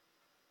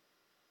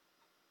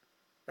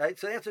 Right?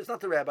 So the answer is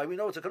not the rabbi. We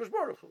know it's a Kadosh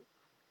Baruch Hu.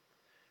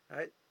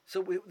 Right?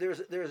 So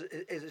there's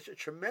a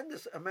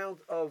tremendous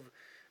amount of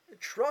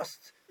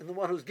trust in the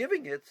one who's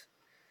giving it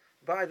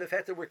by the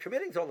fact that we're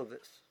committing to all of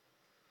this.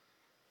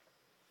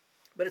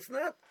 But it's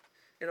not,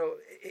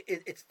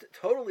 it's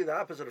totally the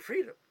opposite of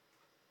freedom.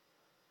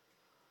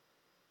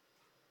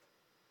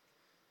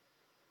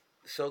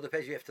 So the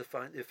page you have to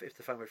find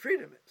what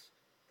freedom is.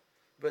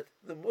 But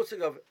the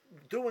musig of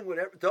doing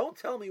whatever, don't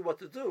tell me what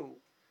to do.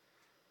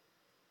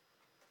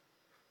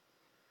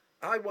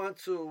 I want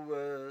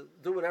to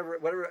do whatever.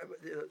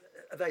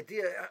 The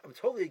idea, I'm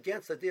totally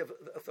against the idea of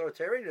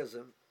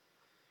authoritarianism.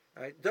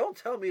 Right? Don't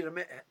tell me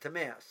to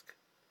mask.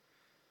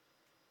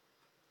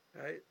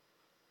 Right?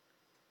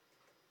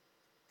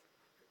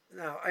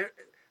 Now,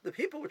 the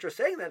people which are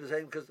saying that is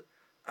saying because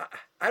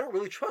I don't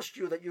really trust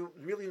you that you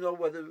really know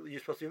whether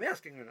you're supposed to be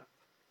masking or not.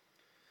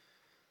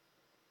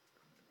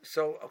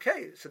 So,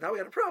 okay, so now we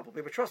got a problem. We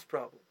have a trust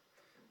problem.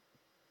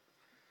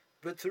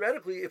 But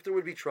theoretically, if there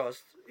would be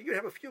trust, you'd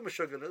have a few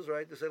meshuganas,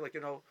 right? To say,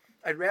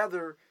 I'd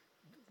rather,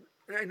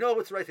 I know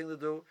it's the right thing to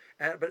do,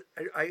 but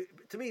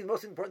to me, the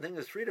most important thing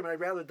is freedom, and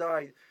I'd rather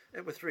die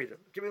with freedom.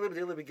 Give me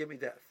liberty, give me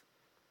death.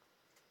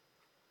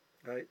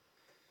 Right?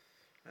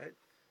 Right?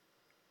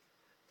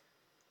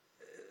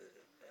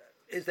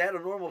 Is that a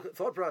normal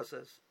thought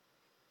process?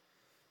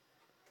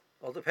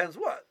 Well, it depends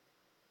what.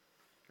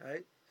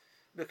 Right?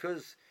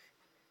 Because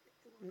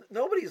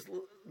nobody's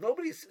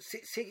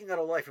seeking out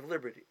a life of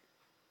liberty.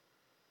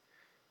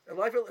 A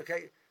life of,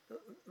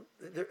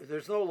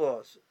 there's no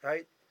laws,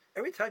 right?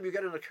 Every time you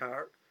get in a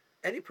car,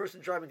 any person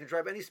driving can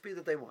drive any speed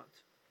that they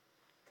want.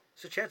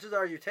 So chances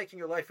are you're taking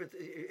your life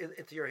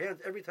into your hands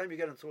every time you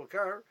get into a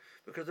car,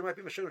 because there might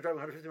be a machine driving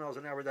 150 miles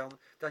an hour down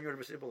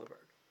University Boulevard.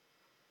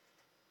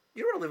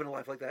 You don't want to live in a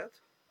life like that.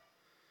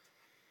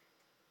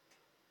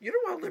 You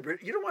don't want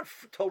liberty. You don't want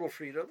total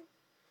freedom,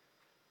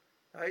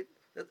 right?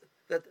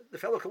 That the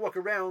fellow can walk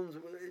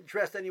around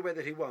dressed any way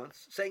that he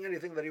wants, saying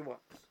anything that he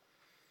wants,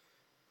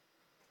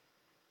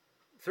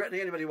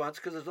 threatening anybody he wants,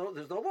 because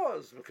there's no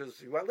laws,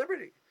 because you want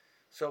liberty.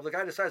 So if the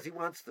guy decides he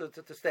wants to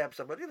stab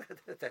somebody,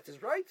 that's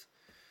his right.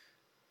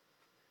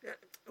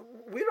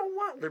 We don't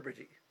want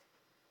liberty.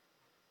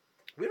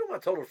 We don't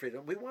want total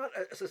freedom. We want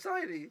a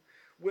society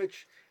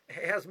which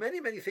has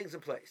many, many things in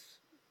place.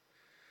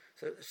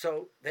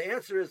 So the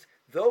answer is,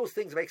 those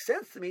things make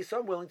sense to me, so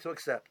I'm willing to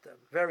accept them.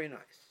 Very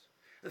nice.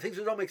 The things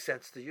that don't make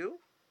sense to you,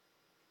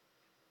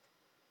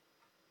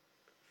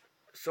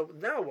 so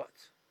now what?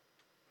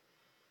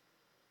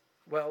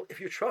 Well, if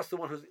you trust the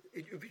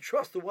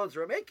ones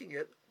who are making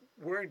it,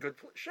 we're in good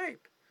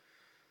shape.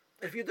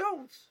 If you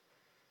don't,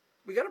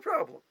 we got a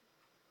problem.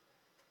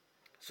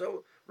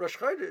 So Rosh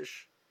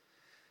Chodesh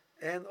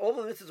and all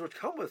the mitzvahs which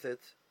come with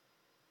it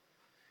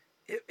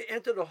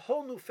entered a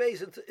whole new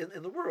phase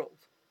in the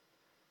world.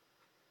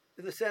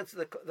 In the sense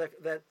that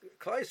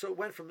Klal Yisrael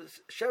went from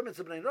Shemitz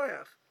and Bnei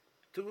Noach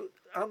to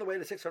on the way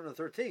to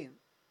 613.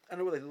 I don't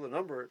know whether they knew the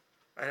number.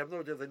 I have no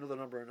idea if they knew the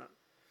number or not.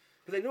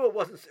 But they knew it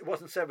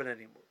wasn't 7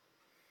 anymore.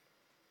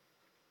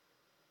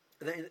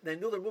 They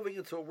knew they're moving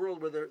into a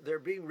world where they're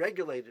being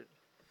regulated.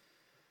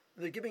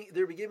 They're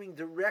giving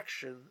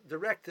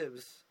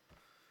directives,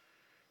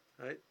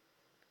 right?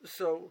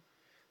 So,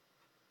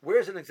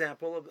 where's an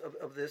example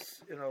of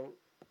this?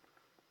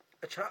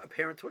 A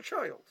parent to a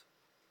child.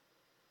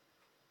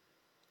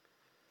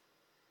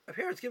 A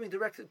parent gives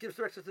directives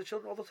to the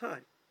children all the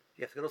time.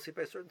 You have to go to sleep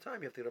by a certain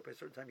time. You have to get up by a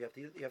certain time. You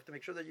have to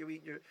make sure that you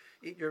eat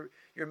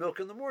your milk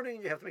in the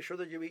morning. You have to make sure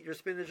that you eat your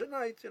spinach at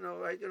night.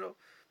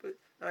 But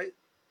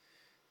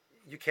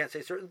you can't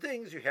say certain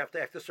things. You have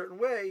to act a certain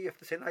way. You have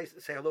to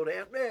say hello to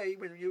Aunt May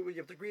when you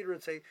have to greet her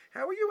and say,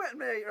 "How are you, Aunt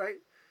May?" Right?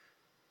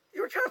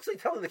 You're constantly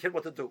telling the kid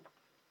what to do.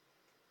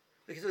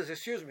 The kid says,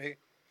 "Excuse me,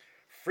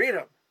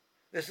 freedom.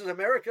 This is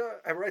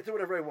America. I have a right to do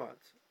whatever I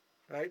want."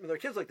 Right? And there are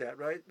kids like that,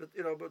 right? But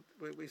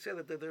we say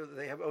that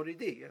they have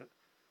ODD.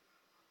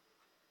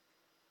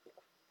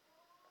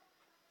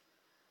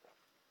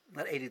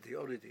 Not ADD,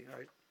 ODD,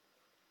 right?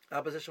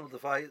 Oppositional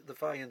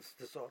defiance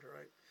disorder,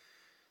 right?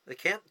 They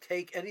can't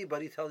take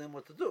anybody telling them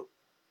what to do.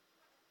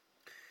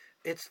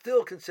 It's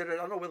still considered, I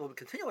don't know whether it'll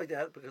continue like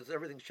that because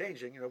everything's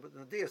changing, but in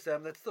the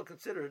DSM, that's still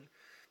considered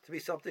to be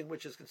something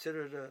which is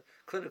considered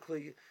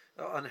clinically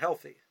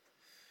unhealthy.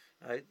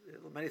 Right?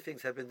 Many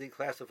things have been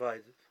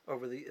declassified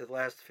over the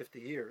last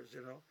 50 years,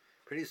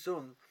 Pretty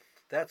soon,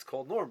 that's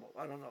called normal.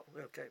 I don't know.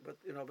 Okay, but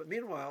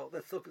meanwhile,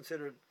 that's still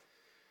considered,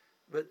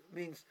 but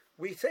means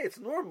we say it's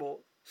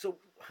normal. So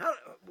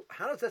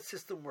how does that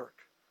system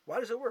work? Why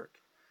does it work?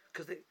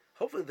 Because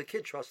hopefully the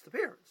kid trusts the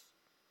parents.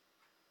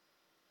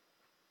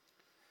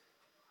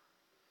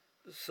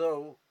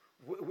 So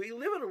we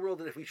live in a world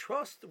that if we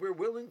trust, we're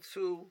willing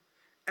to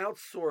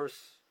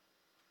outsource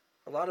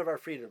a lot of our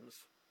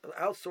freedoms,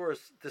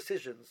 outsource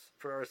decisions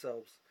for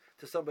ourselves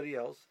to somebody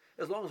else,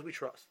 as long as we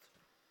trust.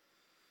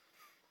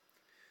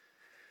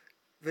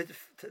 The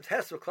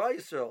test of Klal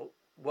Yisrael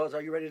was,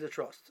 are you ready to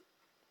trust?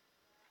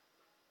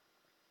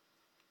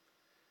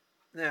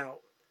 Now,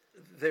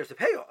 there's a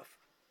payoff.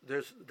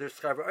 There's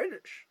Schar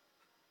Einish.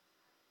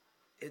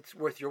 It's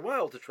worth your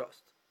while to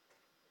trust.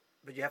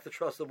 But you have to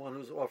trust the one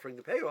who's offering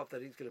the payoff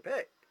that he's going to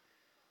pay.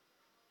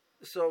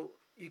 So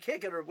you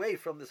can't get away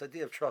from this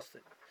idea of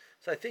trusting.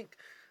 So I think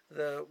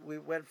we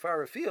went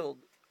far afield.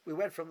 We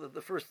went from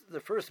the first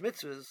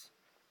mitzvahs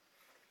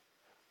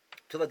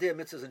to the idea of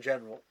mitzvahs in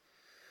general,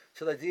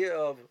 to the idea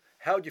of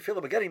how do you feel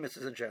about getting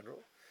mitzvahs in general,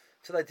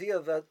 to the idea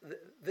that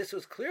this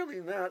was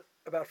clearly not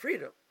about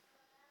freedom.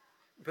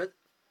 But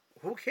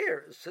who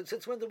cares?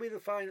 Since when do we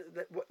define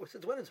that?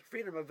 Since when is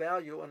freedom a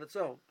value on its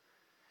own?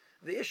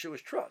 The issue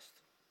is trust.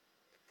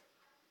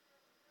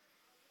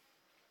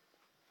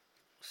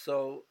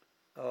 So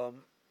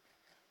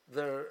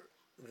the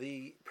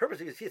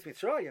purpose of Yetzias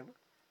Mitzrayim,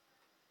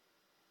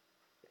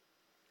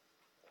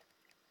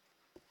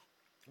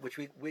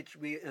 which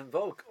we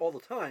invoke all the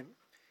time,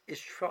 is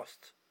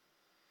trust.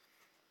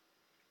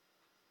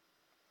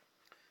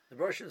 The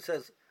Russian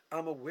says,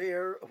 "I'm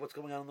aware of what's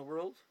going on in the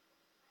world.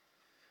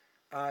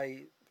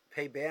 I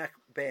pay back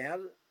bad.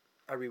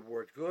 I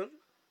reward good.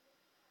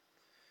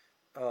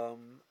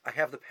 I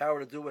have the power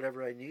to do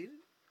whatever I need."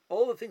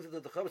 All the things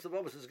that the Chavos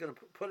Avos is going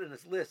to put in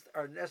its list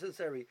are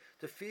necessary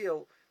to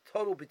feel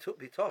total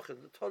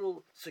bitachon,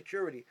 total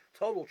security,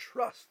 total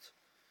trust.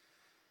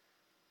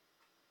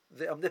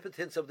 The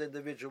omnipotence of the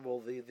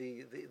individual,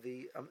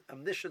 the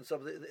omniscience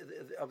of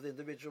the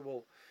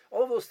individual,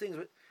 all those things.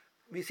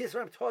 Yetzias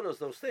Mitzrayim taught us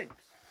those things.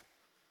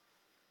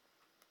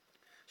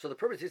 So the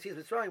purpose of Yetzias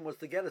Mitzrayim was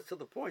to get us to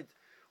the point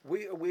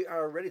we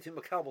are ready to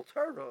makabel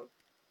Torah.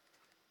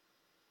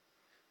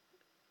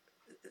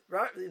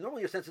 Right?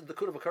 Normally, you're sensing the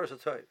kud of a karsa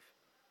toiv.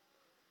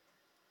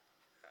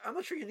 I'm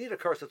not sure you need a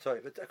Karsa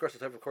Toiv. A Karsa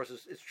Toiv, of course,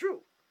 is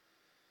true.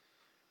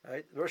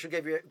 Right? The Rosh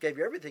gave you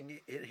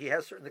everything. He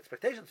has certain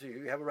expectations of you.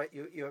 You have a right.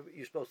 You're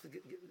supposed to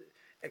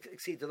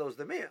accede to those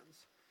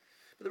demands.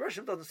 But the Rosh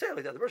doesn't say it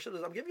like that. The Rosh says,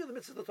 "I'm giving you the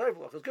mitzvah of the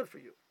Toiv. It's good for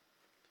you.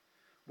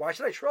 Why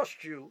should I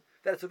trust you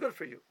that it's good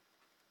for you?"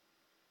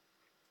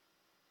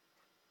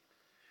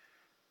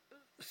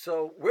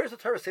 So where does the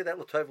Torah say that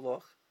l'toiv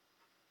loch?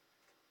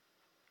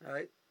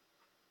 Right,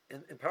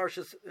 in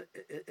Parshas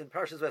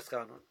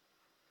Veschanon,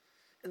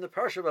 in the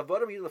Parsha of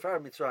Avodim Yilafar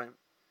Mitzrayim.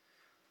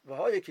 What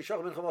are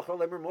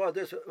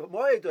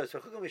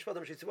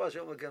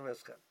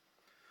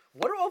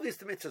all these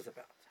mitzvahs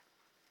about?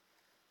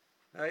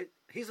 Right,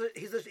 he's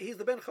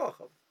the Ben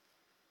Chacham.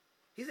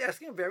 He's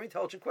asking a very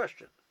intelligent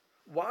question.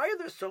 Why are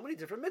there so many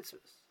different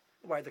mitzvahs?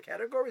 Why are the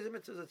categories of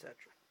mitzvahs,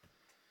 etc.?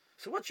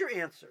 So what's your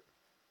answer?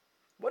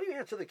 What do you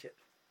answer the kid?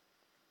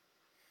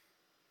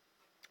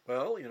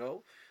 Well,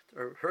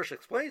 Hirsch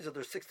explains that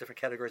there's 6 different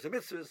categories of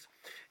mitzvahs,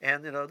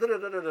 and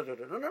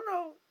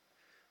no.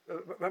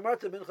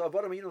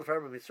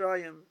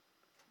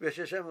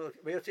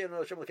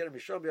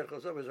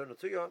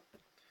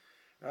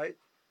 Right?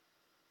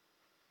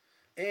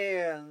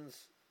 And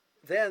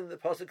then the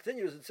pasuk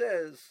continues. It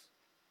says,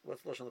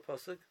 what's the lashon of the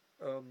pasuk?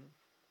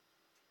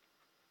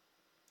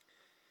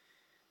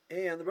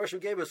 And the Rosh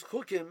gave us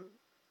chukim.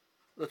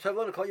 Something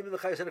like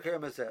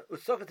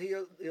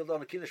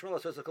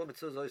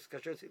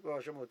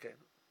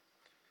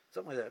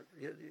that.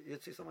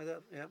 You'd see something like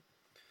that, yeah,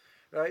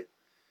 right?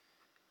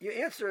 You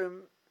answer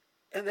him,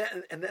 and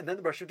then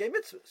the Baruch gave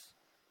mitzvahs.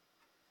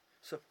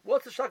 So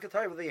what's the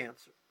shakatai of the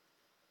answer?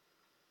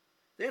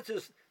 The answer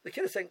is the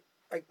kid is saying,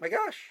 like, my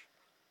gosh,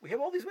 we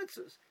have all these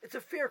mitzvahs. It's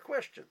a fair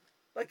question.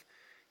 Like,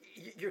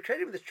 you're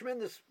creating this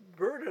tremendous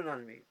burden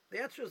on me.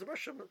 The answer is the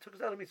Baruch took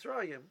us out of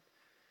Mitzrayim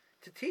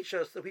to teach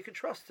us that we can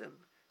trust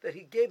him, that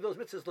he gave those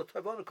mitzvahs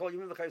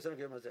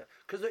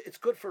because it's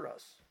good for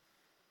us.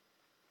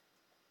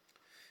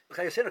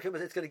 It's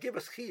going to give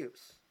us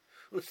chiyus.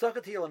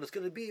 And it's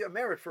going to be a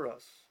merit for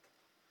us.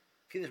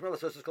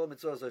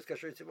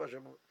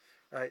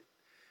 Right?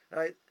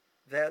 Right?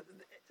 That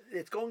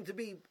it's going to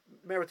be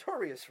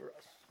meritorious for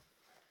us.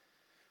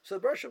 So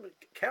the Baruch,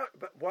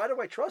 but why do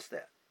I trust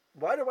that?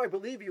 Why do I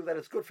believe you that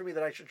it's good for me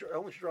that I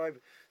only should drive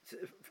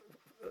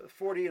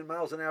 40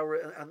 miles an hour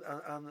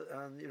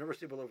on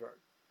University Boulevard?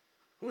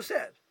 Who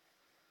said?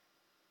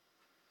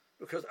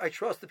 Because I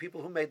trust the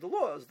people who made the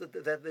laws, that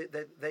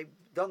they've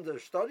done their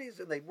studies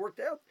and they've worked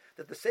out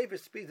that the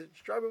safest speed to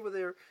drive over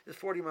there is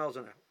 40 miles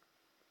an hour.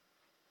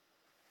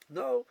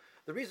 No,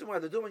 the reason why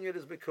they're doing it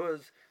is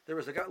because there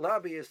was a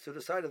lobbyist who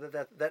decided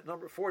that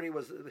number 40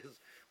 was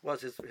his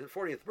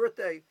 40th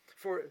birthday,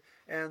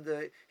 and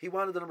he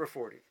wanted the number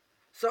 40.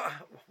 So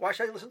why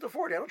should I listen to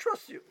 40? I don't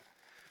trust you.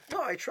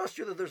 No, I trust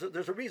you that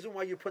there's a reason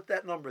why you put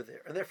that number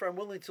there, and therefore I'm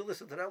willing to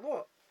listen to that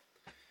law.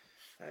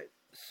 Right?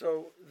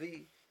 So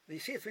the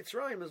Siyat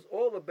Mitzrayim is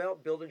all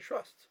about building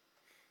trust.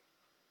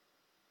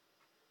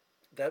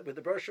 That when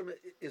the Baruch Shem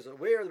is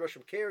aware, the Baruch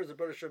Shem cares, the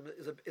Baruch Shem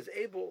is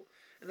able,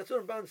 and that's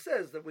what Ramban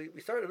says, that we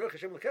start Anuch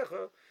Hashem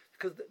Lekecha,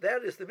 because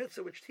that is the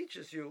mitzvah which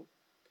teaches you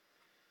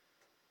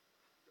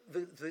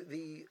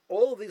the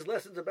all of these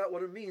lessons about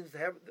what it means to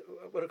have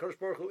what a Kadosh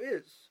Baruch Hu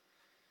is,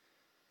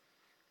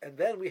 and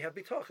then we have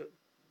bitachon,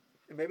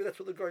 and maybe that's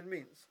what the garden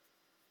means.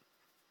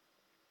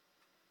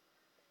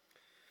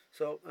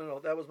 So I don't know.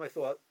 That was my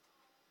thought.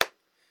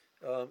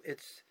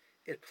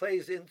 It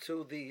plays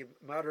into the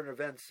modern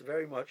events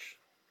very much.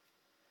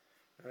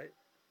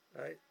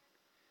 Right.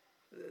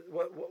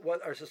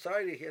 What our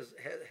society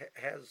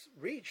has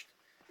reached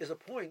is a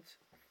point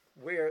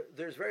where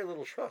there's very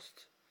little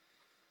trust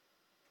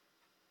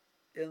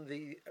in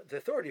the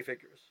authority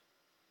figures,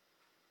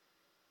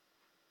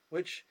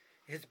 which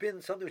has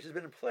been something which has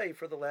been in play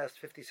for the last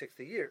 50,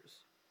 60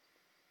 years.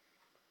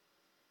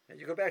 And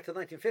you go back to the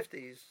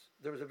 1950s,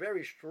 there was a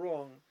very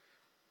strong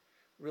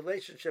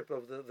relationship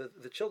of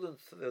the children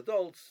to the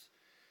adults,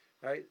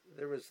 right?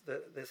 There was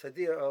this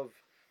idea of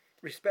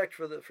respect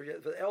for the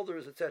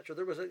elders, etc.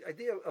 There was an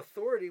idea of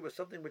authority was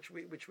something which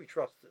we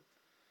trusted.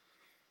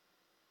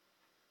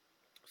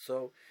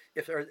 So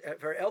if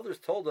our elders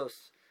told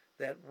us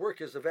that work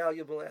is a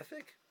valuable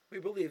ethic, we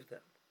believed them.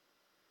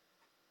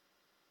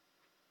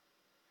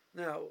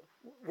 Now,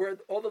 were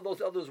all of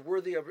those elders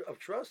worthy of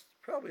trust?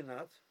 Probably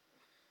not.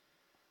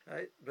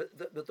 Right? But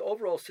the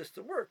overall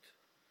system worked,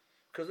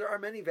 because there are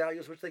many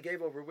values which they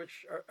gave over,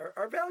 which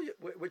are value,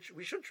 which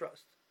we should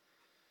trust.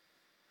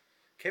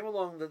 Came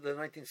along the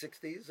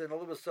 1960s, and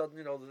all of a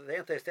sudden, the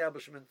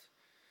anti-establishment,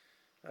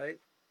 right?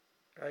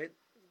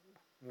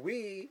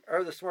 We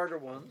are the smarter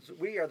ones.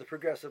 We are the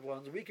progressive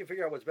ones. We can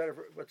figure out what's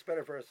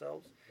better for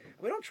ourselves. And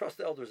we don't trust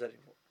the elders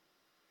anymore.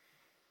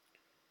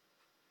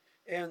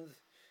 And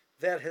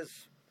that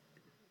has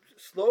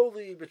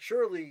slowly but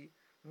surely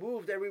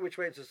moved every which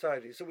way in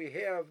society. So we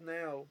have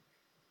now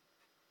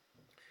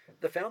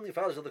the founding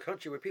fathers of the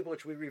country were people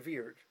which we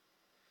revered.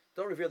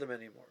 Don't revere them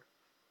anymore.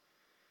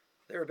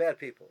 They were bad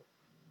people.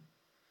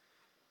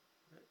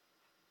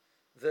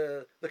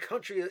 the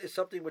country is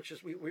something which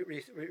is we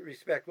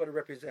respect what it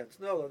represents.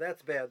 No,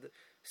 that's bad. The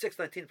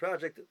 619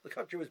 project, the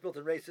country was built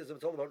in racism.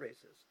 It's all about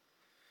racism.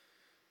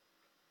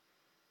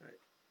 Right.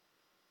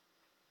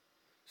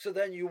 So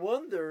then you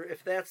wonder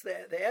if that's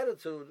the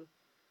attitude,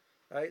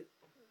 right?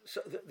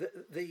 So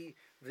the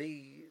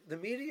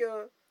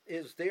media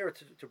is there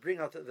to bring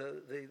out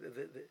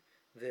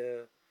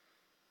the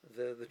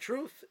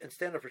truth and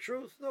stand up for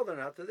truth. No, they're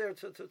not. They're there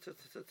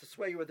to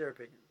sway you with their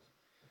opinions.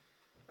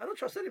 I don't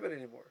trust anybody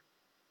anymore.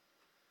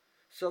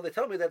 So they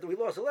tell me that we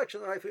lost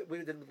election, and I think we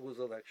didn't lose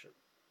the election.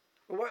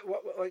 Well,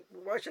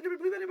 why should anybody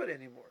believe anybody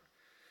anymore?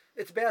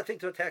 It's a bad thing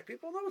to attack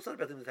people. No, it's not a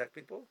bad thing to attack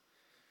people.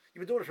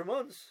 You've been doing it for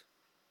months,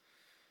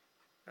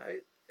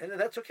 right? And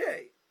that's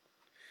okay.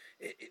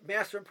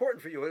 Masks are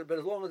important for you, but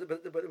as long as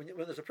but when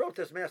there's a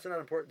protest, masks are not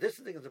important. This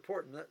thing is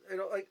important.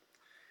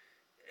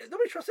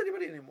 Nobody trusts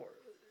anybody anymore.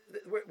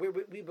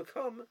 We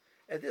become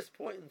at this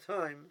point in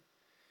time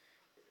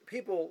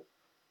people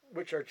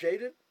which are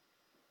jaded.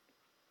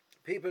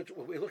 People,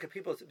 we look at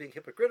people as being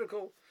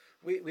hypocritical.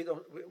 We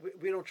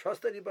don't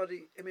trust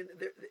anybody. I mean,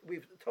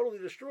 we've totally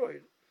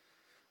destroyed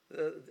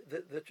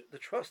the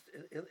trust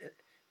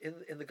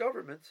in the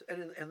government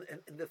and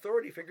in the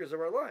authority figures of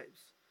our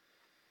lives.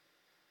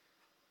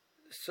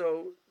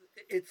 So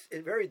it's a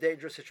very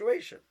dangerous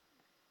situation,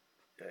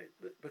 okay?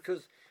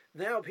 Because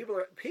now people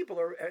are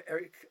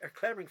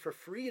clamoring for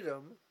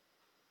freedom,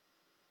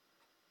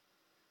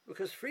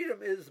 because freedom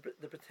is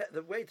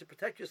the way to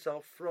protect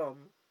yourself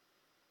from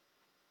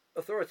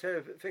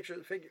authoritative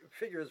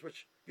figures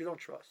which you don't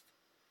trust.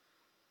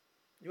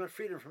 You want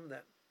freedom from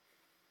them.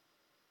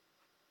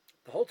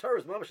 The whole Torah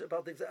is mamash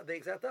about the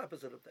exact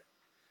opposite of that.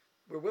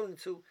 We're willing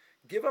to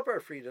give up our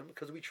freedom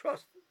because we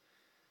trust,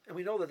 and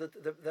we know that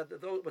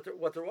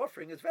what they're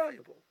offering is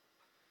valuable.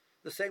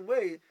 The same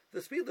way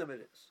the speed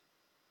limit is.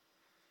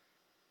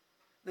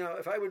 Now,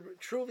 if I would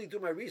truly do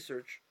my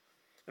research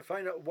and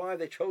find out why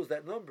they chose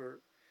that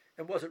number,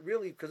 and was it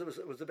really because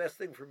it was the best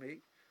thing for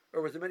me,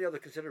 or was there many other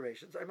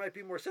considerations, I might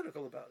be more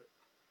cynical about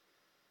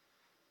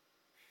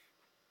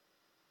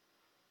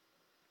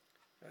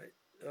it. Right?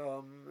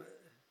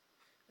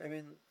 I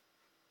mean,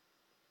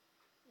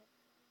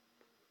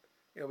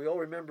 we all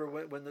remember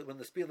when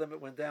the speed limit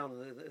went down in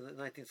the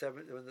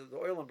 1970s, when the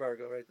oil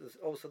embargo, right?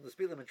 All of a sudden the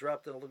speed limit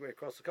dropped all the way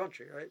across the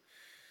country, right?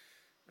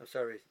 I'm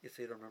sorry, you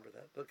don't remember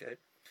that. Okay.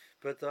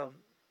 But the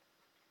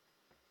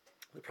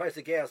price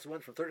of gas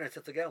went from 39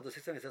 cents a gallon to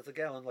 69 cents a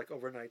gallon, like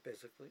overnight,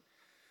 basically.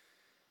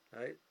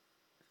 Right?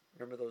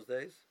 Remember those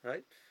days,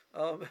 right?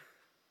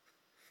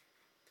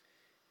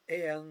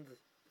 And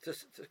to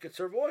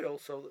conserve oil,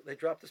 so they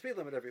dropped the speed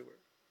limit everywhere.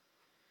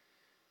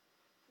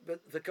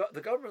 But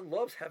the government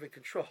loves having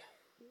control.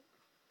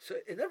 So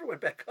it never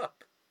went back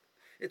up.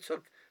 It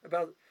took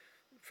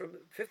from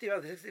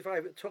 55 to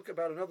 65, it took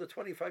about another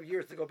 25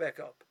 years to go back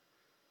up.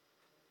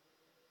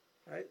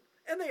 Right?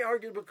 And they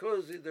argued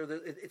because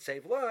it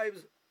saved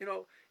lives.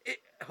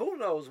 Who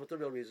knows what the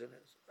real reason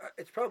is?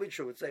 It's probably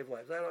true. It saved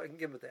lives. I can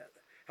give it that.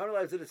 How many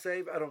lives did it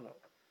save? I don't know.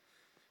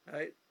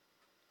 Right?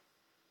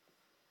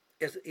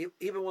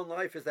 Even one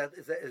life, is that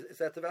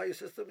the value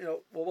system?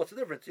 Well, what's the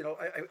difference?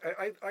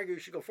 I argue you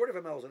should go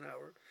 45 miles an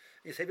hour.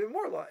 And you save even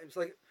more lives.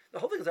 Like, the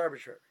whole thing is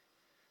arbitrary.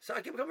 So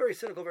I can become very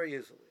cynical very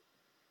easily.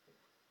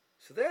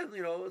 So then,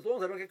 as long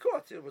as I don't get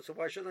caught, so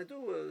why shouldn't I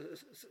do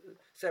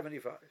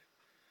 75?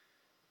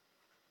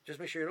 Just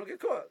make sure you don't get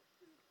caught.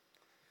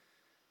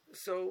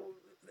 So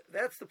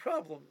that's the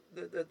problem.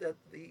 That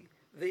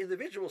the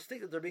individuals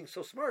think that they're being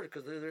so smart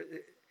because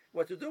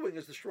what they're doing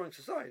is destroying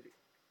society.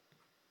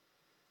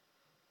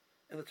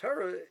 And the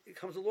Torah, it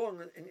comes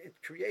along and it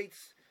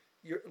creates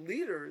your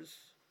leaders.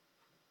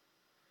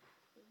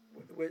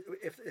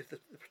 If the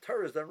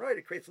Torah is done right,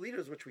 it creates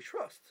leaders which we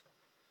trust.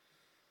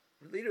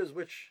 Leaders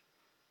which,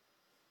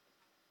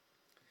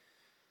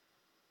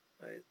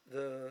 right,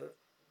 the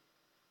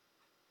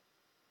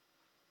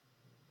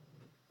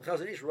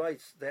Chazon Ish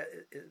writes that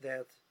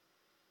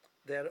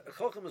a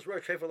chacham is roy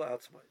treifel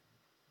la'atzmai.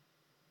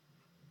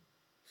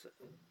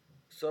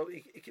 So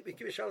it can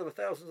be shot with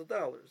thousands of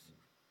dollars.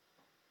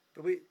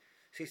 But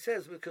he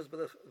says, because by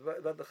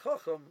the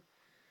chacham,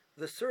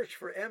 the search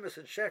for emes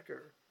and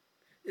sheker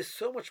is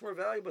so much more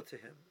valuable to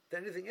him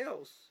than anything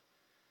else,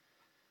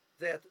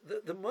 that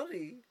the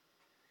money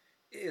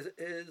is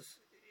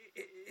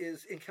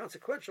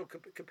inconsequential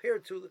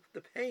compared to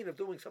the pain of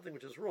doing something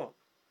which is wrong.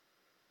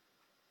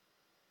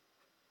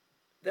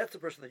 That's the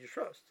person that you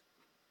trust.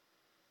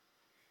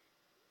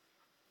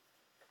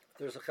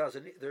 There's a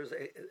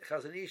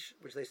Chazon Ish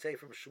which they say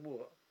from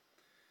Shmuel,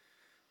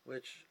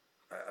 which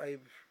I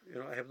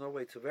have no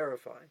way to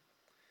verify.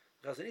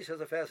 Chazon Ish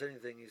says a fascinating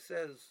thing. He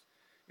says,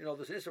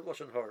 there's an Isser of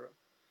Lashon Hara,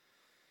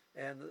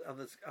 and on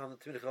the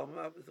Tminei Chacham,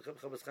 the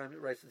Chofetz Chaim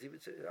writes that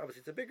obviously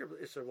it's a bigger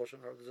Isser of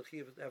Lashon Hara. There's a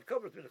chiyuv to have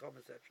covered Tminei Chacham,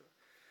 etc.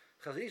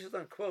 Chazon Ish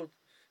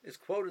is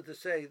quoted to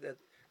say that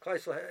Klal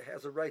Yisrael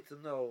has a right to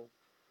know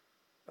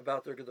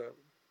about their Gedolim,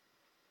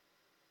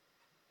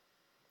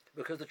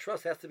 because the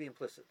trust has to be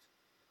implicit.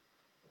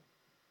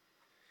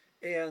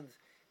 And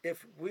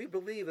if we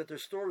believe that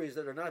there's stories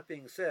that are not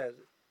being said,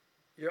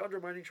 you're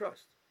undermining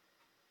trust.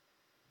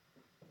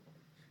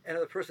 And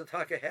if the person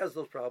Taka has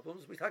those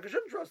problems, we Taka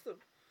shouldn't trust them.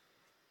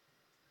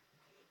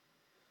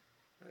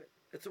 Right?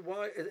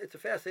 It's a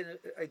fascinating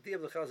idea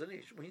of the Chazon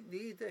Ish. We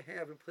need to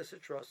have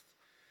implicit trust.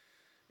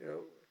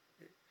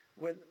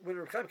 When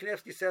Reb Chaim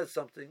Kanievsky says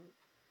something,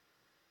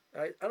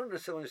 I don't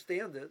necessarily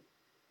understand it,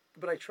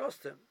 but I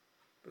trust him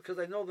because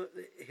I know that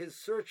his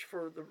search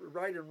for the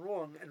right and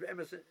wrong and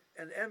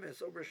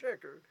emes over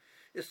sheker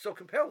is so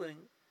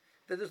compelling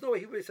that there's no way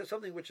he would say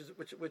something which is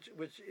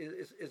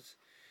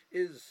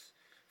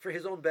for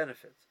his own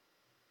benefit.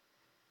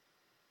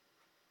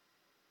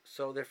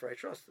 So therefore, I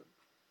trust him.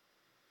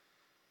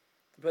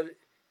 But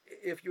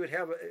if you would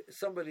have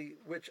somebody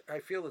which I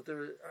feel that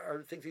there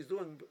are things he's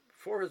doing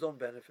for his own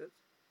benefit.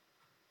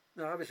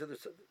 Now, obviously,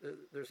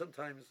 there's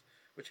sometimes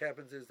which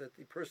happens is that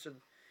the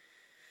person,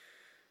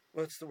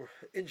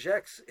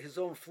 injects his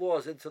own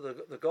flaws into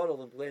the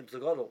gadol and blames the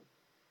gadol.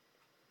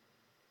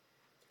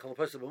 I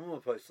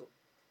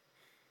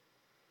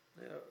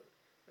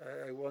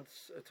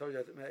once told you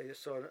I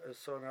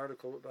saw an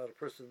article about a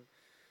person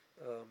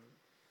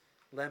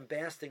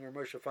lambasting Rav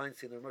Moshe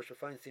Feinstein. Rav Moshe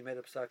Feinstein made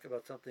a psak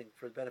about something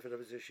for the benefit of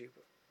his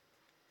yeshiva,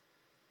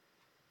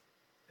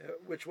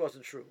 which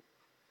wasn't true.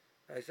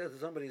 I said to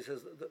somebody, he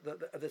says,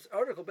 this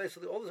article,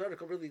 basically, all this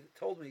article really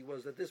told me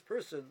was that this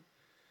person,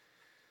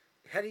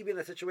 had he been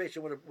in a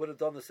situation, would have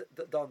done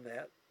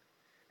that,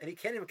 and he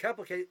can't even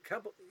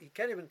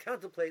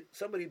contemplate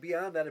somebody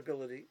beyond that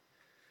ability.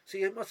 So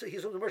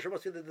he's on the Moshe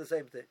must have did the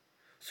same thing.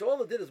 So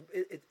all it did is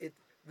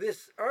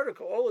this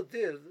article, all it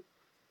did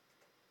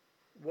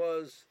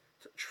was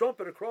to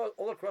trumpet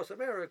all across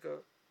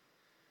America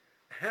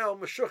how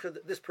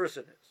meshukah this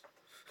person is.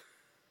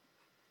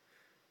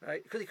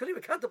 Right? Because he couldn't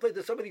even contemplate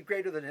there's somebody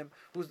greater than him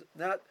who's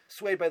not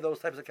swayed by those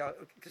types of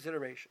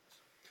considerations.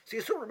 So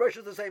you assume Moshe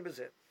is the same as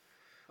him.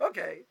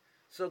 Okay,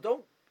 so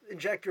don't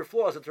inject your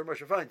flaws into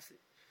Moshe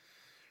Feinstein.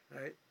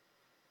 Right?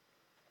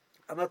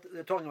 I'm not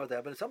talking about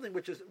that, but it's something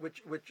which is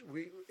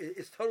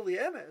totally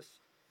emes.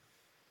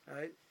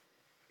 Right?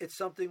 It's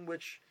something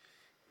which,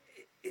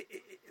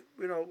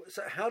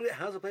 so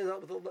how's it play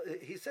out with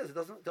he says it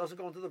doesn't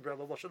go into the bread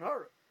of Lashon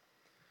Hara.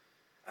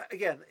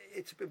 Again,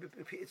 it's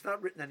not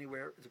written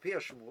anywhere. It's a Piyah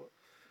Shemua.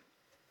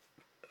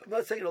 I'm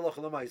not saying halacha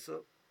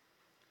l'maisa,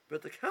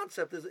 but the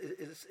concept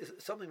is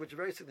something which is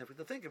very significant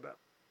to think about.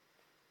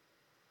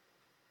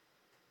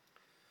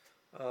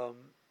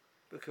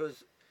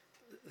 Because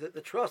the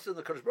trust in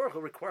the Kadosh Baruch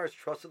Hu requires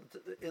trust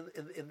in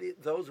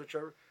those which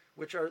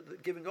are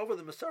giving over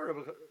the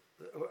Masorah,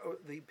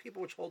 the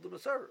people which hold the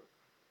Masorah.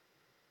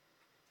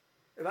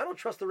 If I don't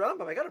trust the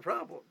Rambam, I got a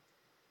problem.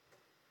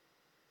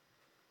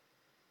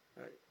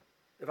 Right?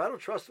 If I don't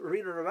trust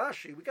Rina Rav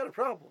Ashi, we got a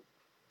problem.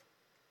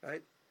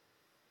 Right?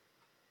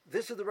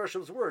 This is the Rosh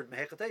Hashem's word,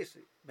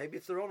 Mehechatesi. Maybe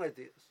it's their own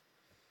ideas.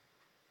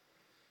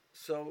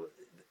 So,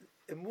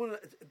 Emunah,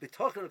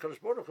 B'tachin in Kadosh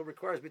Baruch Hu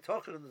requires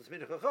B'tachin in the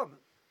Tzmidei Chachamim.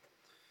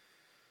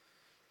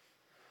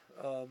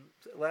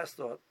 Last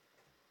thought.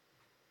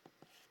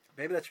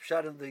 Maybe that's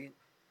shot in the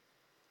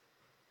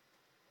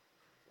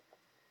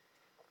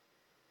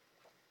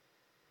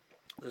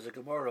there's a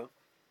Gemara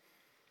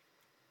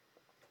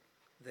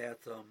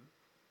that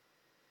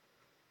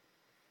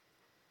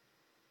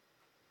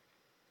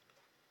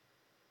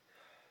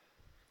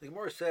the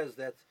Gemara says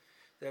that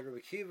Rabbi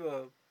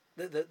Akiva,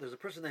 that there's a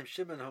person named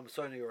Shimon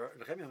Hamsoni or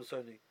Nehemiah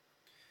Hamsoni.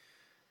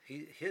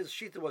 His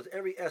shita was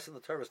every S in the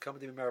Torah is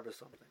coming to be married by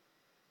something.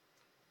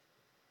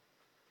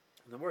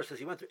 And the Gemara says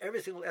he went through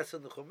every single S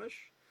in the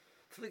Chumash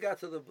until he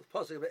got to the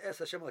pasuk of Es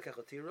Hashem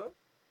Lekechatira,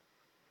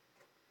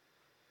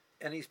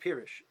 and he's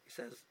Pirish. He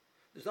says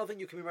there's nothing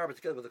you can be married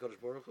together with the Kadosh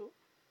Baruch Hu.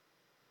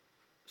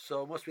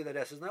 So it must be that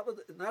S is not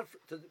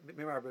to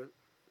be married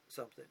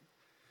something.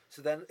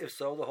 So then, if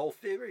so, the whole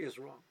theory is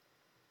wrong.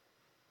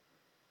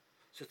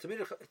 So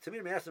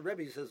Tamir Me'as and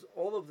Rebbe says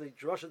all of the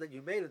drasha that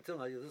you made until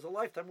now, there's a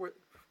lifetime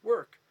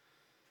work.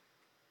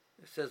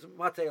 It says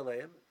Matei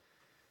Aleim.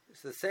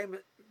 It's the same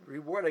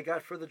reward I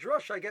got for the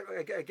drasha. I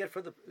get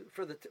for the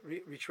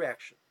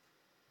retraction.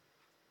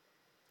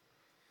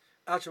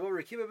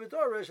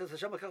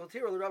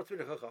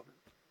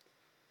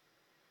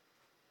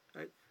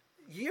 Right?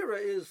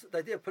 Yira is the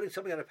idea of putting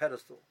something on a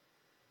pedestal,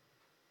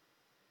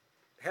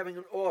 having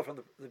an awe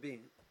from the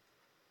being.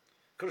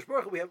 Kadosh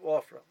Baruch Hu we have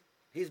awe from.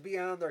 He's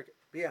beyond us.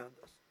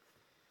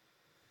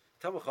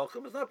 Talmud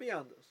Chacham is not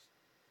beyond us.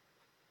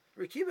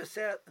 Rekiva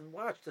sat and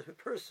watched a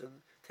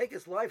person take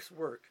his life's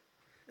work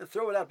and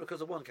throw it out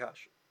because of one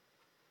kasha.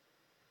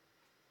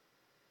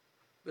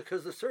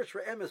 Because the search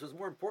for emes was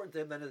more important to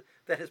him than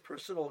his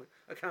personal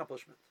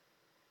accomplishment.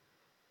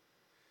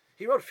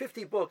 He wrote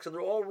 50 books and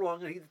they're all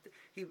wrong, and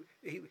he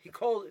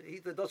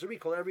does a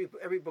recall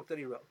every book that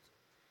he wrote,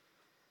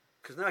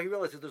 because now he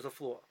realizes there's a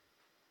flaw.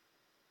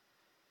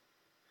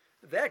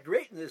 That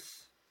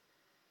greatness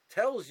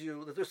tells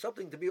you that there's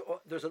something to be.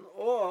 There's an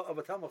awe of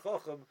a Talmud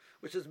Chacham,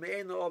 which is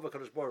me'ein the awe of a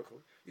Kadosh Baruch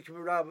Hu. You can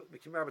rabbi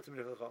Tamid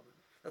Chachamim.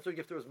 That's what you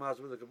give to his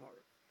mazah with the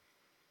Gemara.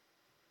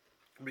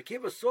 Rabbi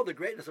Akiva saw the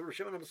greatness of Rosh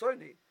Shimon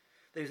HaMasoni,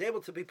 that he was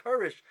able to be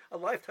perished a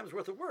lifetime's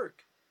worth of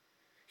work.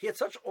 He had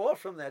such awe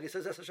from that. He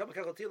says, "That's Hashem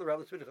L'kachal Tila,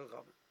 Rav L'Tzvini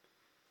Chachamim."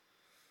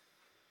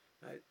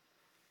 Right?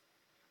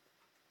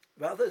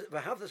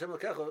 V'ahavta Hashem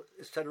L'kachal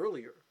is said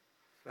earlier.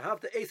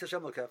 V'ahavta Eis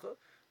Hashem L'kachal.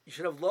 You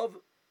should have love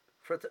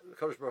for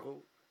Kadosh Baruch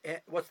Hu.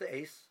 What's the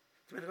Eis?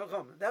 Tzvini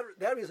Chachamim.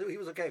 That is he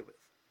was okay with.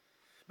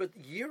 But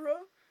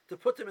Yira, to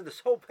put him in this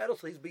whole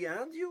pedestal, he's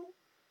beyond you.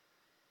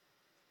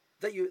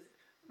 That you,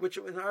 which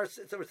in our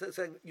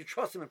saying, you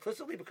trust him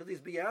implicitly because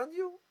he's beyond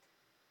you.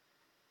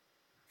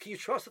 Can you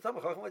trust a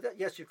Talmid Chacham like that?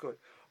 Yes, you could.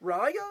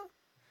 Raya,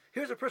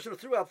 here's a person who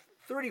threw out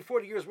 30,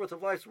 40 years worth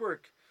of life's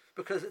work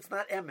because it's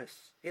not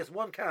emes. He has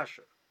one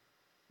kasha.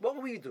 What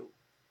will we do?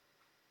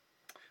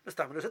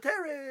 There's a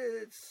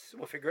teretz.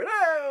 We'll figure it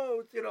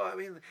out. I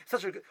mean,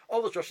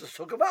 all the drushes are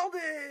so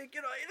gavaldik.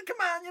 Come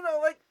on.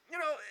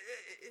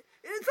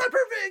 It's not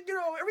perfect.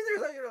 Everything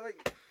is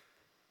like.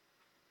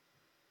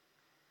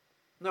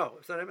 No,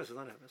 it's not emes. It's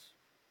not emes.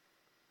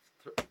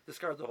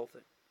 Discard the whole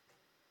thing.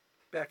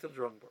 Back to the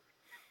drawing board.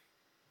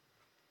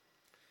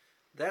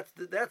 That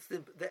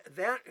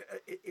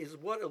is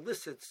what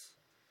elicits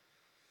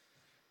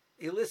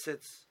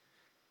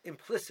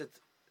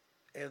implicit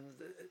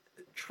and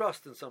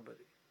trust in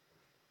somebody.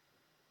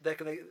 That's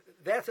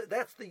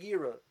the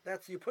yira.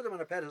 That's, you put them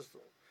on a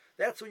pedestal.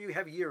 That's when you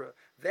have yira.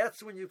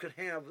 That's when you can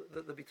have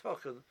the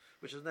bitachon,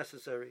 which is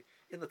necessary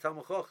in the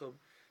Talmid Chacham.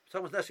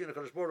 Someone's necessary in the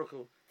Kadosh Baruch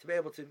Hu to be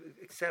able to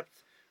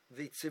accept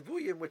the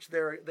tzivuyim which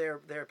they're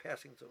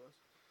passing to us.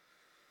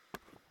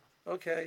 Okay.